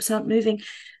 but your lips aren't moving.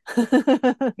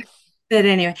 But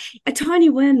anyway, a tiny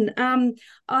win. I'm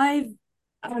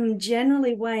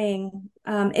generally weighing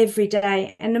every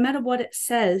day, and no matter what it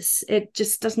says, it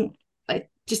just doesn't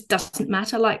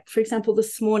matter. Like for example,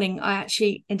 this morning I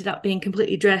actually ended up being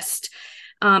completely dressed.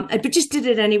 But just did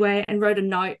it anyway and wrote a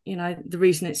note. The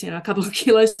reason it's a couple of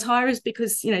kilos higher is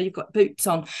because you've got boots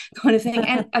on, kind of thing.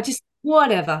 And I just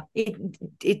whatever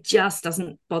it just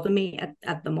doesn't bother me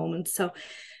at the moment. So,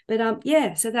 but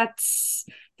yeah, so that's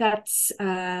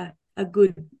a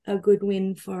good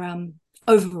win for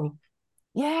overall.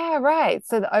 Yeah, right.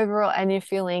 So the overall, and you're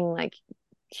feeling like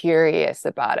curious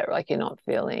about it, like you're not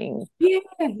feeling.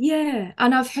 Yeah.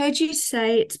 And I've heard you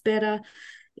say it's better.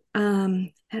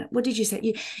 What did you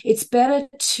say? It's better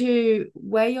to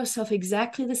weigh yourself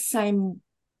exactly the same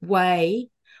way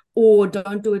or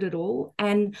don't do it at all.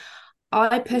 And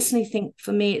I personally think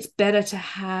for me, it's better to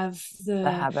have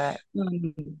The habit.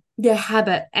 the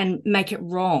habit and make it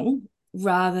wrong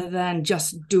rather than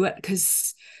just do it,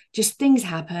 because just things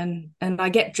happen and I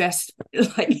get dressed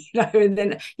like, and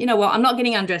then you know what, I'm not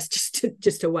getting undressed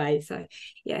just away. So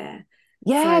yeah.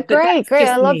 Yeah, So, but great, that's great. I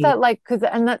just love that. me. Like, because,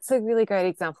 and that's a really great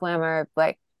example, Emma, of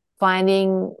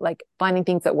finding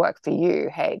things that work for you.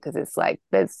 Hey, because it's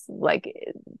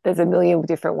there's a million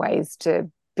different ways to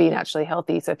be naturally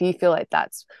healthy. So if you feel like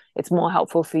it's more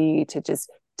helpful for you to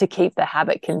just to keep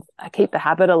keep the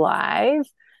habit alive,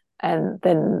 and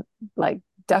then like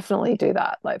definitely do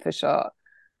that, like for sure.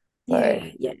 So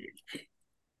Yeah.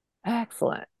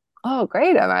 excellent. Oh,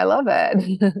 great, Emma. I love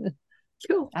it.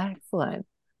 Cool. Excellent.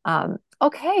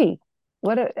 Okay.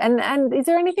 And is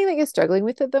there anything that you're struggling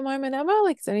with at the moment, Emma?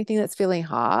 Like, is there anything that's feeling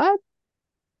hard?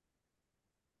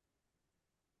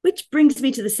 Which brings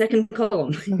me to the second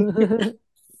column.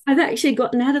 I've actually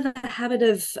gotten out of the habit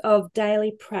of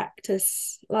daily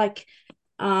practice. Like,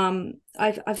 I've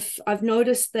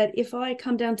noticed that if I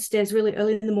come downstairs really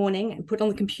early in the morning and put on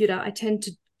the computer, I tend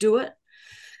to do it.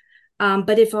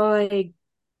 But if I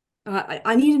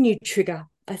need a new trigger.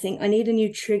 I think I need a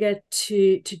new trigger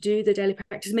to do the daily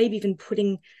practice. Maybe even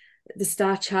putting the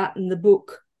star chart and the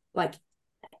book like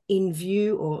in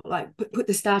view, or like put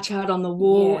the star chart on the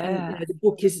wall, and Yeah. the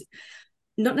book is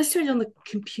not necessarily on the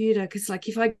computer, because like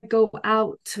if I go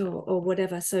out or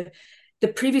whatever. So the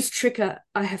previous trick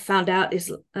I have found out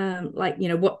is like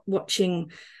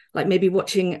watching, like maybe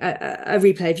watching a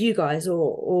replay of you guys,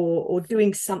 or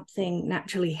doing something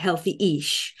naturally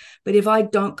healthy-ish. But if I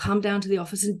don't come down to the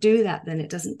office and do that, then it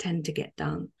doesn't tend to get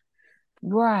done.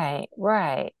 Right,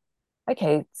 right.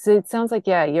 Okay. So it sounds like,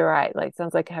 yeah, you're right. Like,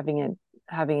 sounds like having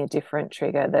a different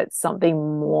trigger, that's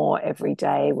something more every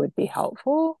day would be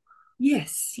helpful.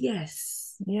 Yes.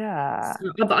 Yeah.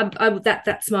 So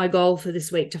that's my goal for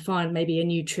this week, to find maybe a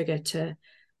new trigger to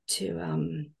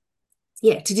deal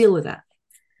with that.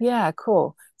 Yeah,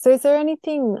 cool. So is there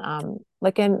anything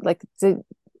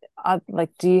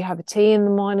do you have a tea in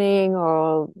the morning,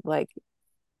 or like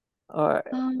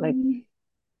Um,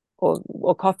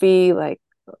 or coffee, like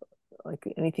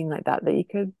anything like that that you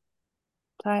could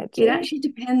tie it it to? actually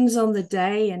depends on the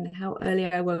day and how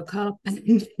early I woke up,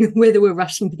 and whether we're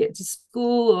rushing to get to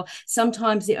school, or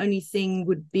sometimes the only thing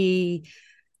would be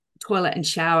toilet and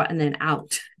shower and then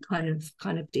out kind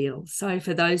of deal. So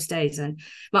for those days, and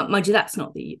mind you, that's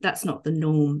not the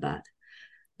norm, but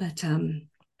So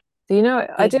I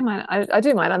yeah. do mine. I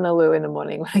do mine on the loo in the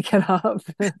morning when I get up.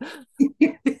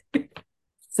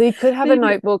 So you could have a Maybe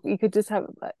notebook. You could just have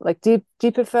like, do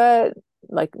you prefer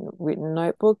like written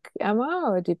notebook, Emma,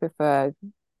 or do you prefer?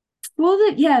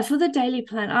 for the daily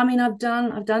plan. I mean, I've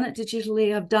done it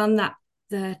digitally. I've done that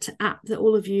app that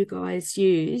all of you guys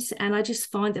use, and I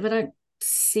just find that if I don't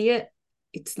see it,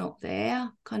 it's not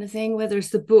there, kind of thing. Whether it's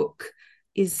the book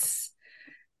is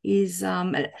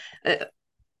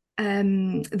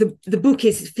the book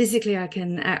is physically, I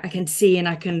can see and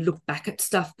I can look back at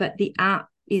stuff, but the app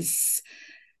is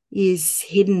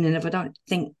hidden, and if I don't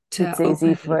think It's to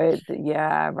easy open for it. it.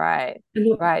 Yeah, right,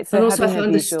 right. So And also, I having the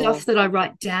find the visual. stuff that I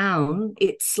write down,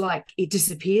 it's like it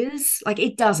disappears. Like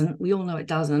it doesn't. We all know it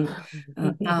doesn't,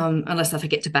 unless I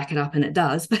forget to back it up, and it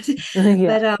does.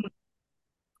 Yeah. But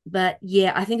but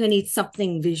yeah, I think I need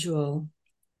something visual.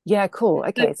 Yeah, cool. So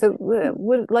Okay. So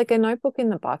would like a notebook in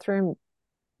the bathroom,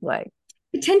 like,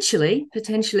 potentially,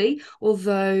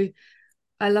 although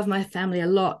I love my family a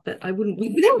lot, but I wouldn't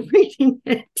be without reading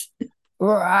it.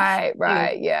 right, So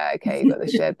right. Yeah, okay. You got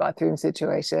the shared bathroom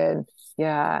situation.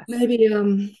 Yeah.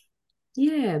 maybe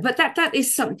yeah, but that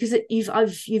is something,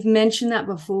 because you've mentioned that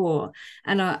before,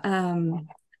 and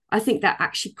I think that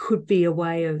actually could be a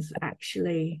way of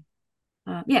actually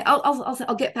yeah,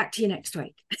 I'll get back to you next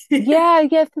week. Yeah,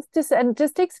 yeah. Do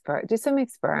some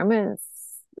experiments,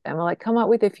 and we'll like come up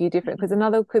with a few different, because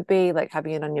another could be like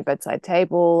having it on your bedside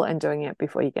table and doing it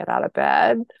before you get out of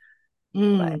bed,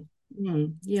 like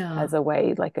Yeah. as a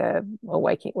way, like a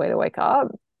waking way to wake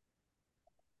up.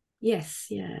 Yes,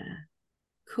 yeah.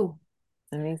 Cool.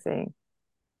 Amazing.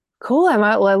 Cool,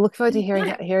 Emma. Well, I look forward to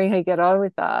Right. hearing how you get on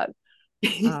with that.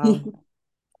 Um,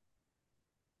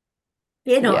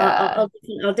 Yeah, no, yeah.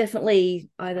 I'll definitely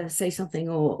either say something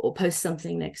or post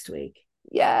something next week.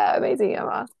 Yeah, amazing,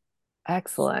 Emma.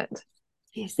 Excellent.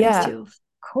 Yes, thanks, Yeah, Jules.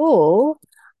 cool.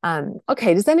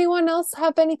 Okay, does anyone else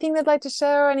have anything they'd like to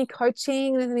share, or any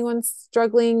coaching? Is anyone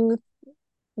struggling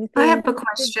with I anything? have a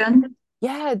question.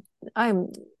 Yeah, I'm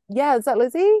yeah, is that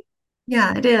Lizzie?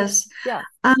 Yeah, it is. Yeah.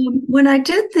 When I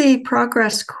did the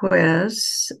progress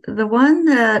quiz, the one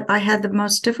that I had the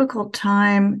most difficult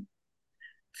time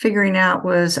figuring out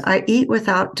was I eat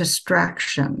without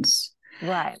distractions.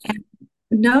 Right. And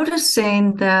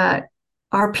noticing that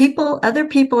are other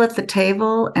people at the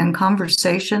table and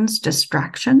conversations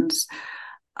distractions?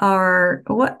 Are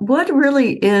what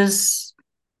really is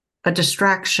a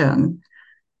distraction?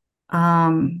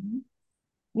 Um,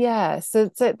 Yeah, so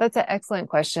that's an excellent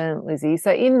question, Lizzie.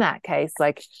 So in that case,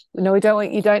 like, we don't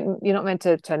want you're not meant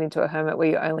to turn into a hermit where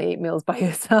you only eat meals by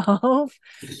yourself.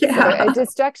 So a yeah.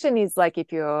 distraction is like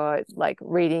if you're like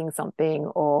reading something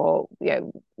or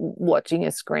watching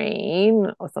a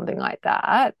screen or something like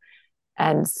that.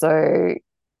 And so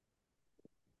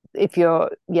if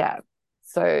you're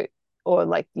so or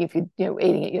like if you're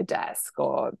eating at your desk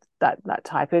or that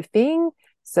type of thing.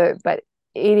 So but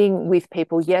eating with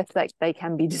people, yes, like they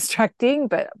can be distracting,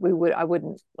 but I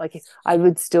wouldn't like I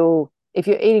would still, if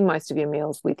you're eating most of your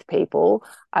meals with people,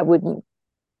 I wouldn't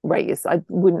rate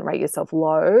yourself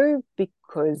low,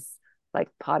 because like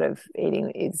part of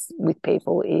eating is with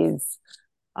people is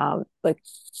like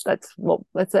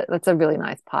that's a really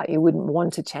nice part. You wouldn't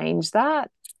want to change that.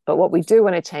 But what we do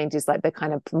want to change is like the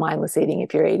kind of mindless eating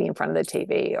if you're eating in front of the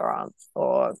TV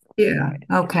or Yeah.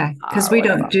 Okay. Because or we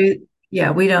whatever. don't do,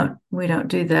 yeah, we don't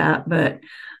do that. But,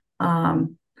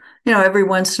 um, every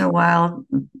once in a while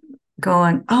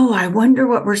going, oh, I wonder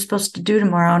what we're supposed to do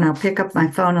tomorrow. And I'll pick up my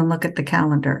phone and look at the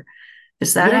calendar.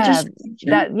 Is that a Yeah,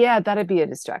 distraction? that'd be a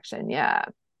distraction. Yeah.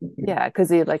 Yeah,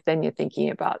 because you're like then you're thinking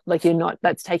about like you're not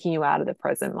that's taking you out of the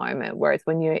present moment. Whereas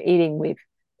when you're eating with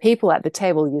people at the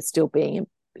table, you're still being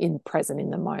in present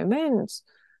in the moment.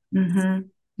 Mm-hmm.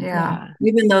 Yeah. Yeah.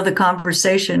 Even though the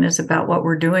conversation is about what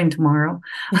we're doing tomorrow.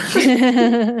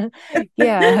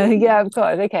 Yeah, of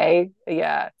course. Okay.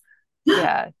 Yeah.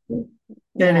 Yeah.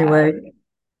 Yeah. Anyway.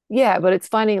 Yeah, but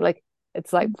it's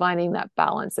like finding that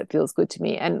balance that feels good to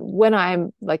me. And when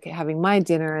I'm like having my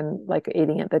dinner and like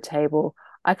eating at the table,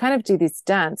 I kind of do this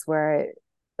dance where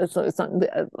it's not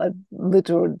a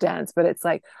literal dance, but it's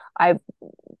like I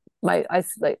like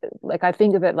I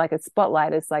think of it like a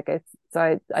spotlight. It's like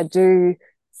I do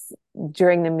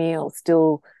during the meal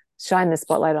still shine the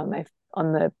spotlight on my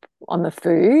on the on the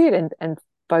food and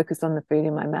focus on the food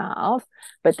in my mouth,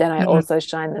 but then I Mhm. also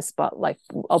shine the spot like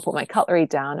I'll put my cutlery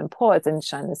down and pause and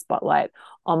shine the spotlight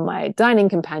on my dining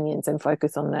companions and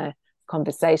focus on the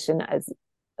conversation as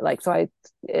like so I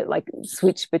like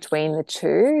switch between the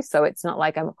two, so it's not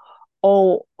like I'm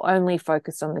all only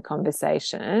focused on the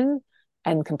conversation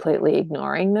and completely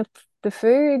ignoring the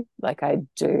food. Like I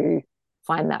do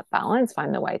find that balance,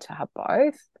 find the way to have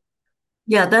both.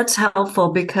 Yeah, that's helpful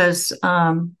because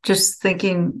just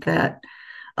thinking that,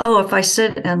 oh, if I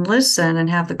sit and listen and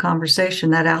have the conversation,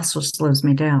 that also slows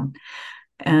me down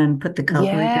and put the cutlery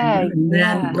down. Yeah, And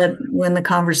then yeah. when the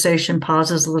conversation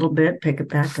pauses a little bit, pick it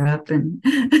back up and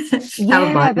have a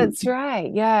Yeah, bite. that's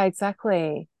right. Yeah,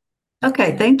 exactly. Okay,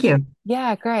 Yeah. thank you.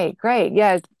 Yeah, great.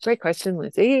 Yeah, great question,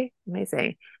 Lizzie.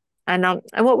 Amazing. And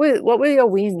what were your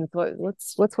wins?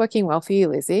 What's working well for you,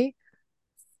 Lizzie?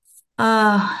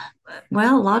 Uh,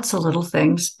 well, lots of little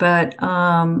things, but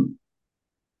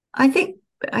I think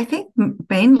I think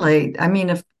mainly, I mean,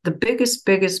 if the biggest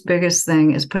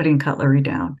thing is putting cutlery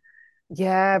down.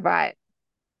 Yeah, right.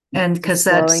 And Just because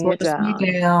that slowing it slows me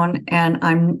down. down,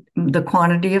 and the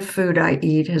quantity of food I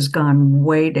eat has gone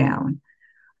way down.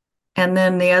 And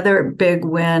then the other big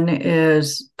win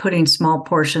is putting small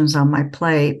portions on my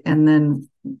plate and then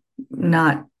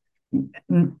not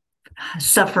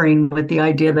suffering with the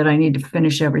idea that I need to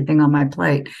finish everything on my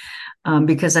plate,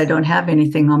 because I don't have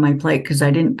anything on my plate because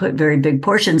I didn't put very big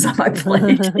portions on my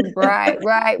plate.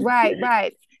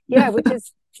 Right. Yeah, which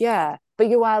is yeah. But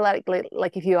you are like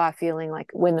if you are feeling like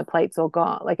when the plate's all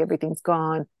gone, like everything's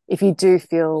gone, if you do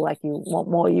feel like you want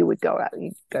more, you would go out,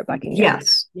 you go back and get.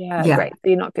 Yes. Yeah, Yeah. great. So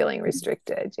you're not feeling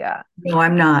restricted. Yeah. No,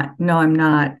 I'm not. No, I'm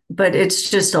not. But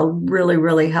it's just a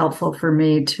really helpful for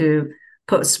me to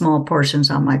put small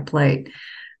portions on my plate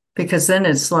because then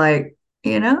it's like,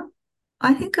 you know,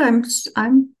 I think I'm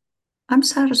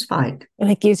satisfied. And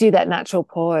it gives you that natural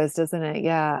pause, doesn't it?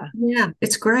 Yeah. Yeah,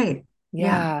 it's great. Yeah.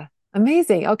 Yeah.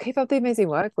 Amazing. I'll keep up the amazing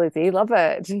work, Lizzie. Love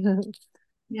it. Yeah.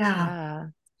 Yeah.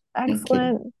 Thank you.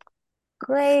 Excellent.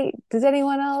 Great. Does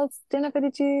anyone else? Jennifer,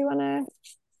 did you want to?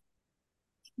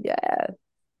 Yeah.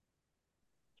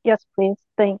 Yes, please.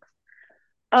 Thanks.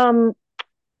 Um,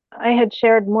 I had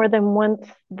shared more than once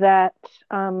that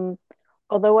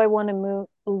although I want to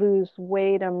lose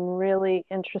weight, I'm really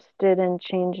interested in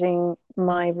changing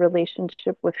my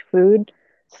relationship with food.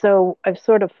 So I've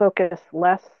sort of focused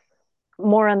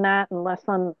more on that and less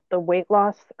on the weight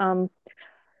loss.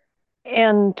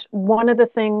 And one of the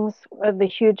things, the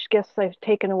huge gifts I've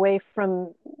taken away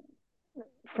from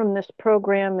this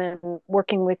program and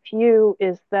working with you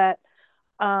is that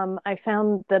I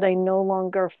found that I no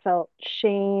longer felt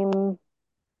shame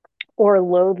or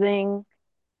loathing.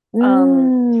 So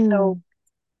Mm.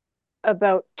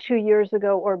 about 2 years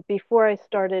ago, or before I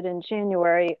started in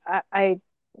January, I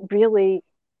really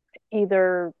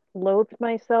either loathed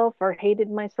myself or hated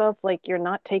myself, like you're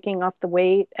not taking off the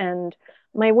weight. And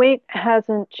my weight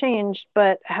hasn't changed,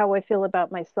 but how I feel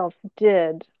about myself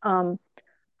did.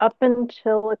 Up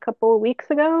until a couple of weeks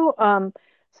ago.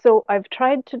 So I've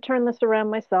tried to turn this around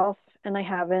myself, and I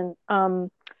haven't.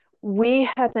 We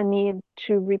had a need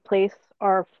to replace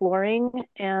our flooring,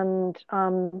 and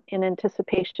in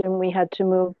anticipation, we had to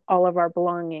move all of our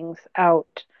belongings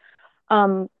out.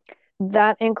 Um,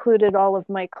 that included all of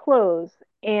my clothes,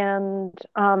 and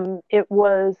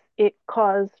it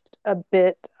caused a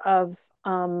bit of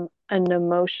an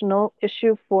emotional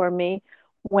issue for me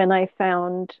when I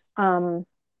found how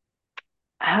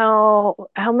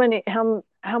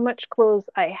much clothes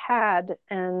I had,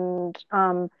 and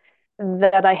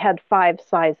that I had five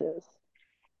sizes,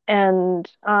 and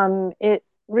it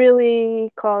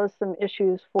really caused some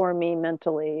issues for me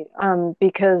mentally,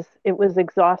 because it was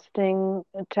exhausting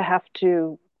to have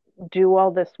to do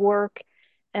all this work.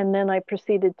 And then I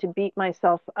proceeded to beat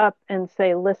myself up and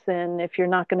say, listen, if you're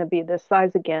not going to be this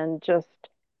size again, just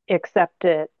accept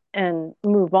it and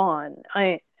move on.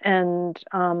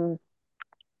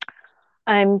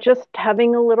 I'm just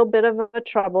having a little bit of a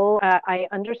trouble. I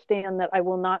understand that I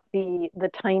will not be the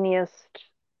tiniest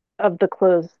of the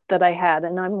clothes that I had,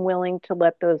 and I'm willing to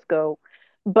let those go.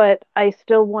 But I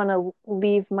still want to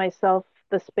leave myself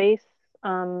the space,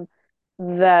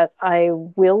 that I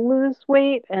will lose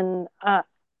weight. And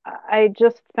I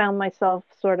just found myself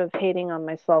sort of hating on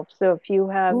myself. So if you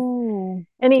have Ooh.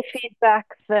 any feedback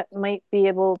that might be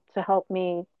able to help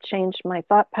me change my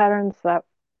thought patterns, that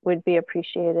would be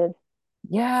appreciated.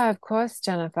 Yeah, of course,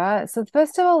 Jennifer. So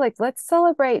first of all, like let's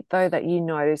celebrate though that you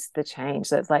noticed the change.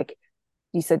 That's like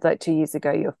you said like 2 years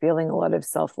ago, you're feeling a lot of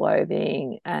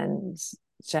self-loathing and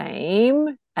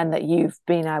shame, and that you've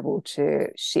been able to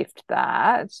shift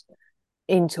that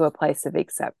into a place of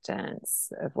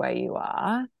acceptance of where you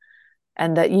are.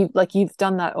 And that you've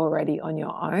done that already on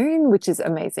your own, which is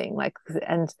amazing. Like,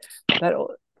 and that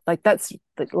like that's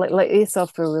like let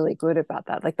yourself feel really good about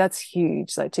that. Like that's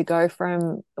huge. Like to go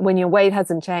from when your weight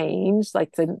hasn't changed,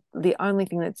 like the only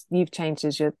thing that you've changed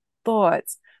is your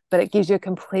thoughts, but it gives you a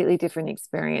completely different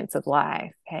experience of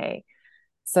life. Hey,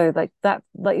 so like that,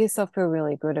 let yourself feel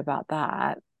really good about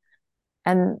that.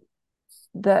 And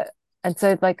the and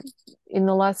so like in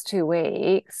the last 2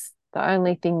 weeks, the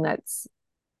only thing that's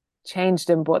changed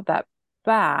and brought that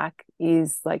back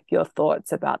is like your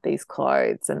thoughts about these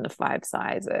clothes and the five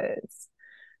sizes.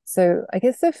 So I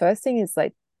guess the first thing is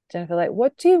like, Jennifer, like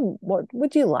what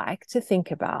would you like to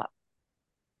think about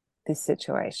this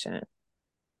situation?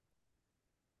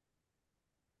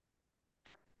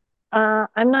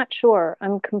 I'm not sure.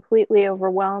 I'm completely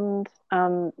overwhelmed.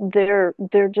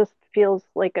 There just feels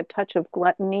like a touch of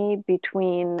gluttony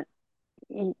between.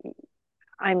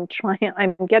 I'm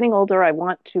getting older. I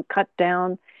want to cut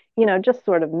down, just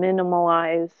sort of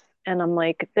minimalize. And I'm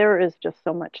like, there is just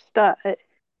so much stuff.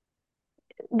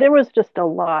 There was just a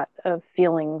lot of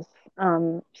feelings.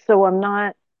 So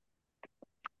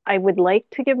I would like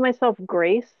to give myself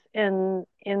grace in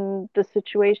the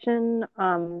situation.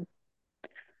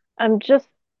 I'm just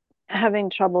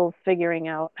having trouble figuring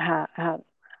out how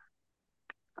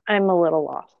I'm a little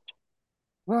lost.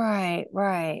 Right,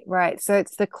 right, right. So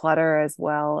it's the clutter as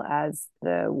well as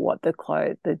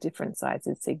the different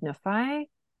sizes signify.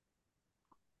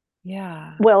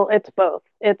 Yeah, Well, it's both.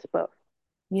 It's both.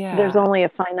 There's yeah, only a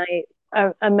finite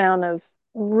amount of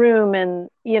room, and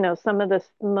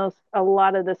a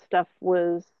lot of this stuff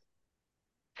was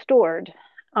stored.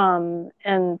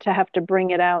 And to have to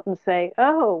bring it out and say,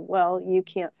 oh, well, you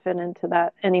can't fit into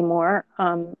that anymore,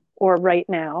 or right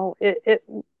now, it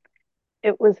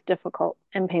was difficult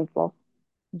and painful.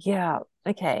 yeah.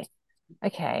 Okay.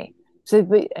 Okay. So,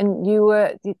 and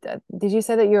did you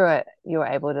say that you were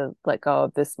able to let go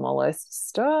of the smallest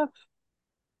stuff?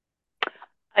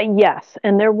 Yes,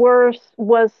 and there was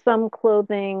some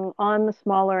clothing on the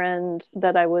smaller end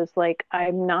that I was like,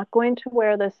 I'm not going to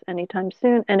wear this anytime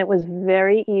soon, and it was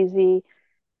very easy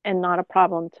and not a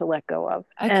problem to let go of.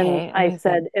 And Okay, I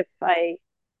said,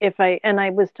 amazing. and I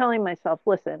was telling myself,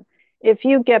 listen, if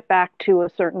you get back to a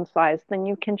certain size, then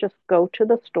you can just go to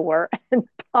the store and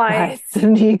buy, Right,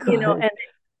 some new clothes.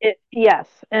 and yes.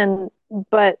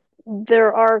 But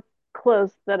there are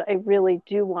clothes that I really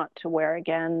do want to wear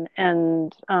again.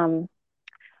 And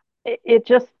it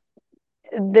just,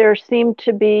 there seemed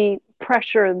to be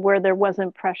pressure where there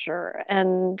wasn't pressure,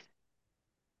 and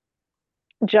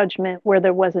judgment where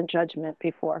there wasn't judgment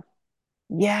before.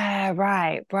 Yeah,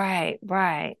 right.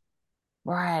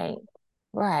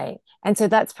 Right. And so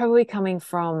that's probably coming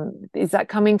from, is that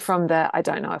coming from the, I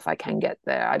don't know if I can get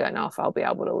there. I don't know if I'll be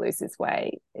able to lose this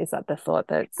weight. Is that the thought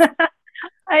that's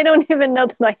I don't even know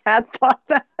that I had thought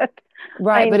that.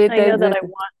 right? But I know that I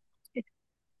want.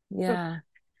 yeah.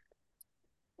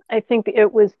 I think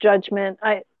it was judgment.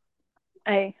 I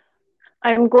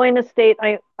I'm going to state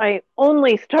I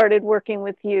only started working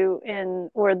with you in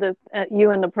or the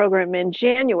you in the program in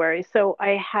January, so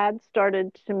I had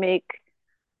started to make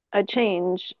a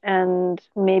change, and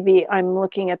maybe I'm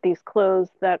looking at these clothes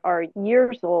that are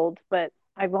years old, but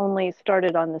I've only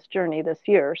started on this journey this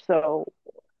year. So,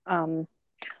 um,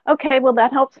 okay, well,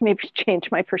 that helps me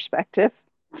change my perspective.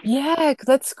 Yeah, 'cause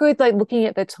that's good. Like looking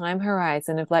at the time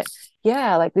horizon of like,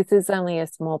 yeah, like this is only a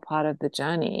small part of the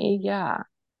journey. Yeah.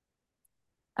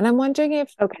 And I'm wondering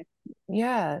if, Okay.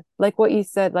 yeah, like what you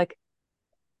said, like,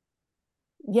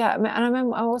 yeah, and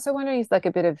I'm also wondering if like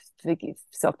a bit of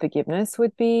self-forgiveness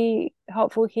would be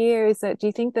helpful here. Is that, do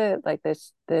you think that like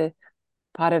the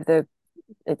part of the,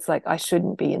 it's like, I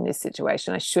shouldn't be in this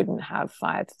situation. I shouldn't have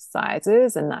five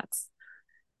sizes. And that's,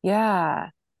 yeah.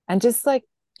 And just like,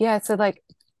 yeah, so like,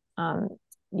 um,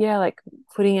 yeah, like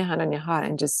putting your hand on your heart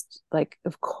and just like,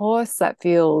 of course that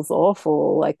feels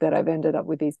awful, like that I've ended up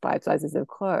with these five sizes of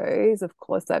clothes. Of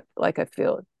course that like I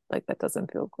feel like that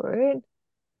doesn't feel good.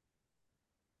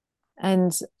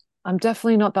 And I'm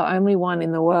definitely not the only one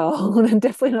in the world. I'm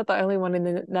definitely not the only one in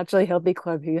the naturally healthy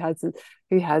club who has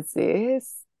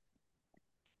this.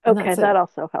 And Okay, that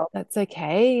also helps. that's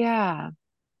okay. Yeah.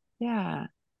 Yeah.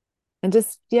 And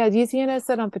just, yeah, using it as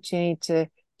an opportunity to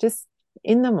just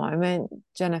in the moment,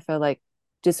 Jennifer, like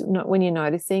just not when you're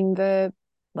noticing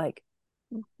like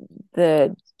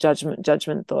the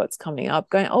judgment thoughts coming up,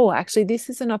 going, oh, actually, this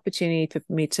is an opportunity for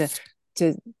me to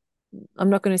I'm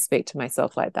not going to speak to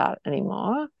myself like that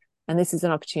anymore. And this is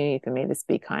an opportunity for me to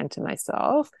be kind to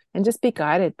myself and just be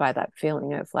guided by that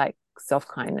feeling of like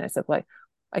self-kindness of like,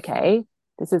 okay,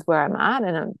 this is where I'm at,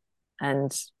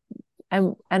 and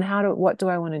and how do what do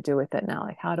I want to do with it now?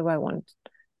 Like how do I want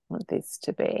this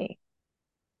to be?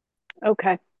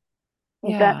 Okay,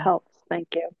 that Yeah. helps. Thank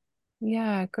you.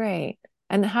 Yeah, great.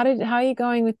 And how are you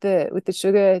going with the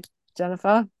sugar,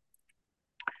 Jennifer?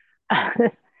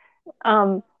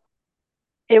 um,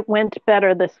 it went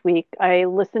better this week. I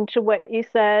listened to what you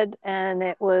said, and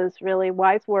it was really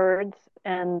wise words.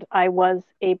 And I was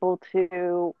able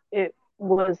to, it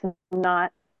was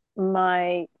not,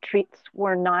 my treats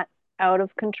were not out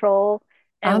of control.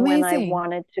 And when I Amazing.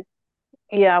 wanted to,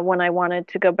 yeah, when I wanted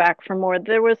to go back for more,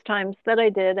 there was times that I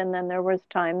did. And then there was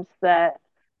times that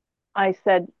I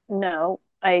said, no,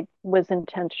 I was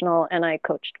intentional and I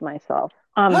coached myself.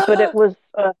 But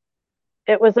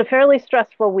it was a fairly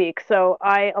stressful week, so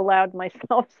I allowed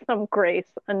myself some grace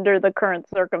under the current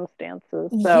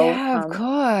circumstances. So, Yeah, of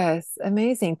course.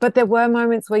 Amazing. But there were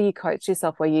moments where you coached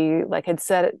yourself where you like had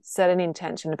set an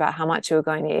intention about how much you were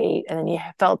going to eat, and then you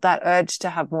felt that urge to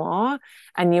have more,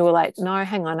 and you were like, no,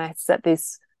 hang on, I set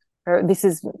this, or this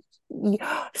is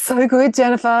so good,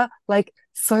 Jennifer. Like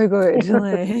so good.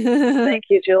 thank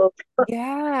you, Jules.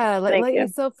 Yeah, like Thank let you.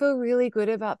 yourself feel really good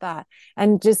about that.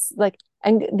 And just like,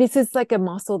 and this is like a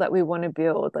muscle that we want to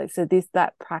build. Like, so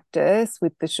that practice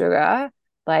with the sugar,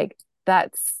 like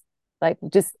that's like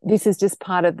just this is just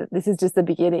part of this is just the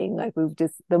beginning. Like we've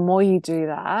just the more you do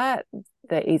that,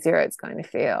 the easier it's going to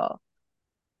feel.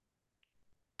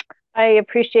 I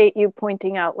appreciate you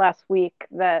pointing out last week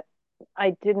that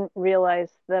I didn't realize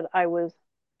that I was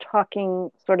talking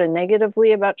sort of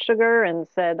negatively about sugar and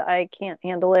said I can't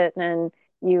handle it, and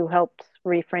you helped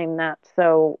reframe that.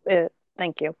 So,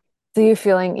 thank you. So you're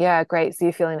feeling, yeah, great. So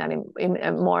you're feeling that in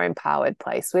a more empowered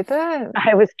place with it.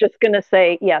 I was just going to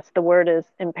say yes. The word is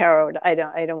empowered. I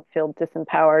don't feel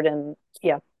disempowered, and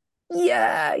yeah.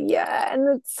 Yeah, yeah, and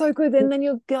it's so good. And then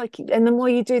you'll get like, and the more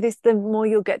you do this, the more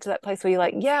you'll get to that place where you're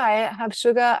like, yeah, I have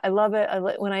sugar, I love it.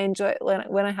 When I enjoy it,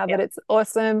 when I have Yeah. it, it's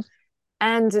awesome,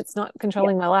 and it's not Yeah.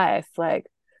 controlling my life. Like,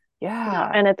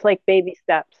 Yeah. And it's like baby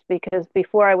steps, because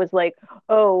before I was like,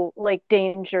 oh, like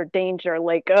danger, danger,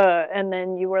 like, and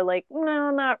then you were like,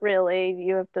 no, not really.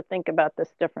 You have to think about this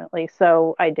differently.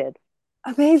 So I did.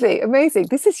 Amazing, amazing.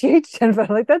 This is huge, Jennifer.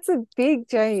 Like that's a big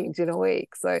change in a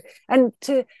week. So and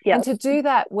Yes. to do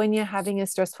that when you're having a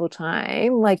stressful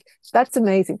time, like that's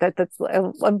amazing. That's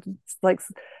I'm like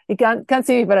you can't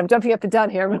see me, but I'm jumping up and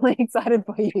down here. I'm really excited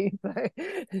for you. So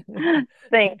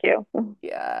Thank you.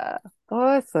 yeah,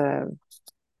 awesome.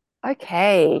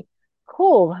 Okay,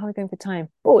 cool. How are we going for time?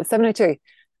 Oh, it's 7:02.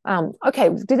 Okay.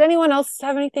 Did anyone else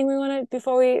have anything we wanted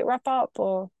before we wrap up,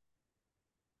 or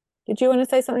did you want to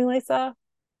say something, Lisa,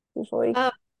 before we?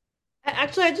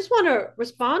 Actually, I just want to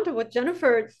respond to what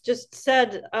Jennifer just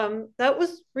said. That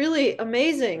was really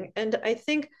amazing. And I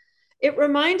think it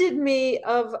reminded me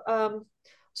of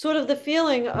sort of the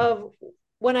feeling of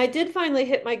when I did finally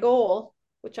hit my goal,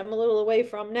 which I'm a little away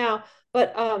from now.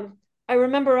 But I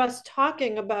remember us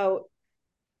talking about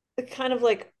kind of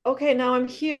like, okay, now I'm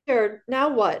here. Now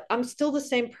what? I'm still the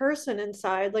same person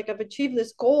inside. Like I've achieved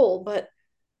this goal, but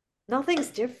nothing's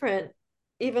different,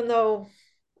 even though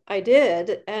I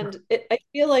did. And I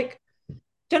feel like,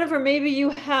 Jennifer, maybe you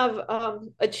have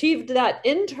achieved that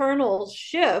internal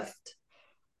shift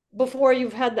before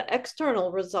you've had the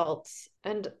external results.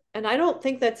 And I don't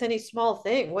think that's any small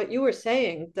thing. What you were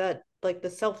saying, that like the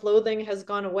self-loathing has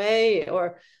gone away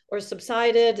or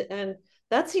subsided, and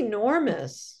that's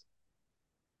enormous.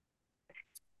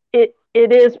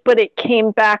 It is, but it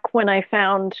came back when I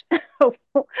found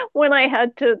when I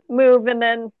had to move, and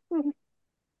then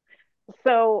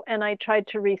and I tried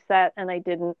to reset and I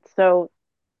didn't. So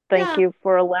thank Yeah, you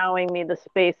for allowing me the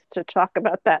space to talk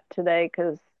about that today,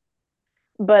 because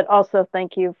but also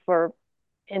thank you for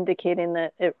indicating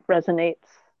that it resonates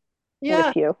with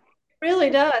yeah, you. really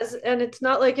does. And it's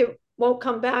not like it won't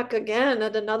come back again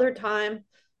at another time.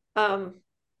 Um,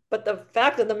 but the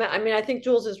fact of the matter, I mean, I think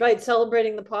Jules is right.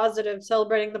 Celebrating the positive,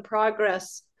 celebrating the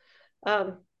progress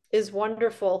um, is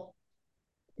wonderful.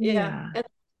 Yeah. Yeah. And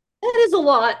that is a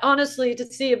lot, honestly, to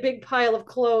see a big pile of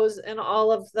clothes and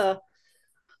all of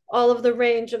the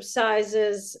range of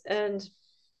sizes. And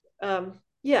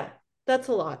yeah, that's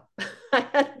a lot.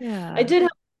 I Yeah. did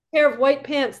have a pair of white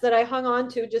pants that I hung on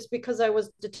to just because I was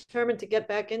determined to get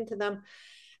back into them.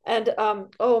 And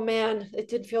oh man, it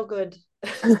did feel good.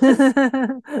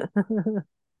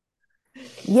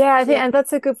 Yeah, I think, Yeah, and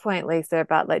that's a good point, Lisa,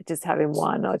 about like just having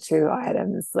one or two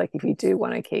items. Like if you do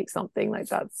want to keep something, like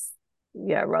that's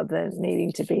yeah, rather than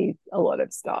needing to be a lot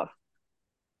of stuff.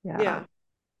 Yeah. yeah, yeah.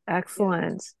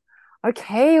 Excellent.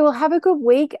 Okay, well, have a good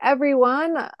week,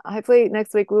 everyone. Hopefully,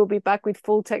 next week we'll be back with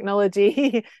full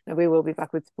technology. No, we will be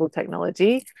back with full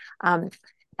technology. Um,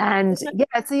 and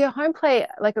yeah, so your home plate,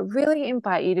 like, I really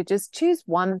invite you to just choose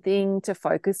one thing to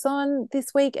focus on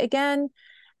this week again.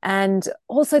 And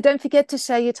also, don't forget to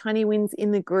share your tiny wins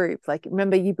in the group. Like,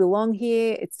 remember, you belong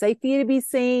here, it's safe for you to be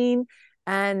seen.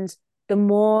 And the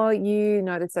more you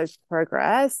notice those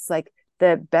progress, like,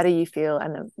 the better you feel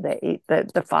and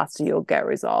the faster you'll get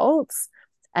results.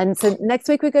 And so next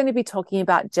week we're going to be talking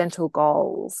about gentle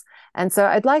goals. And so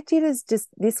I'd like you to just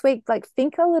this week like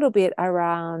think a little bit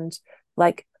around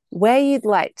like where you'd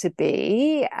like to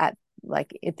be at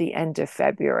like at the end of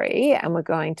February, and we're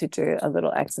going to do a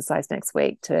little exercise next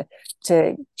week to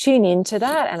tune into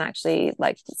that and actually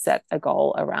like set a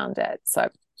goal around it. So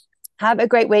have a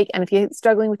great week. And if you're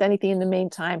struggling with anything in the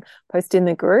meantime, post in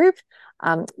the group.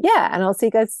 Yeah, and I'll see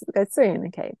you guys soon.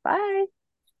 Okay, bye.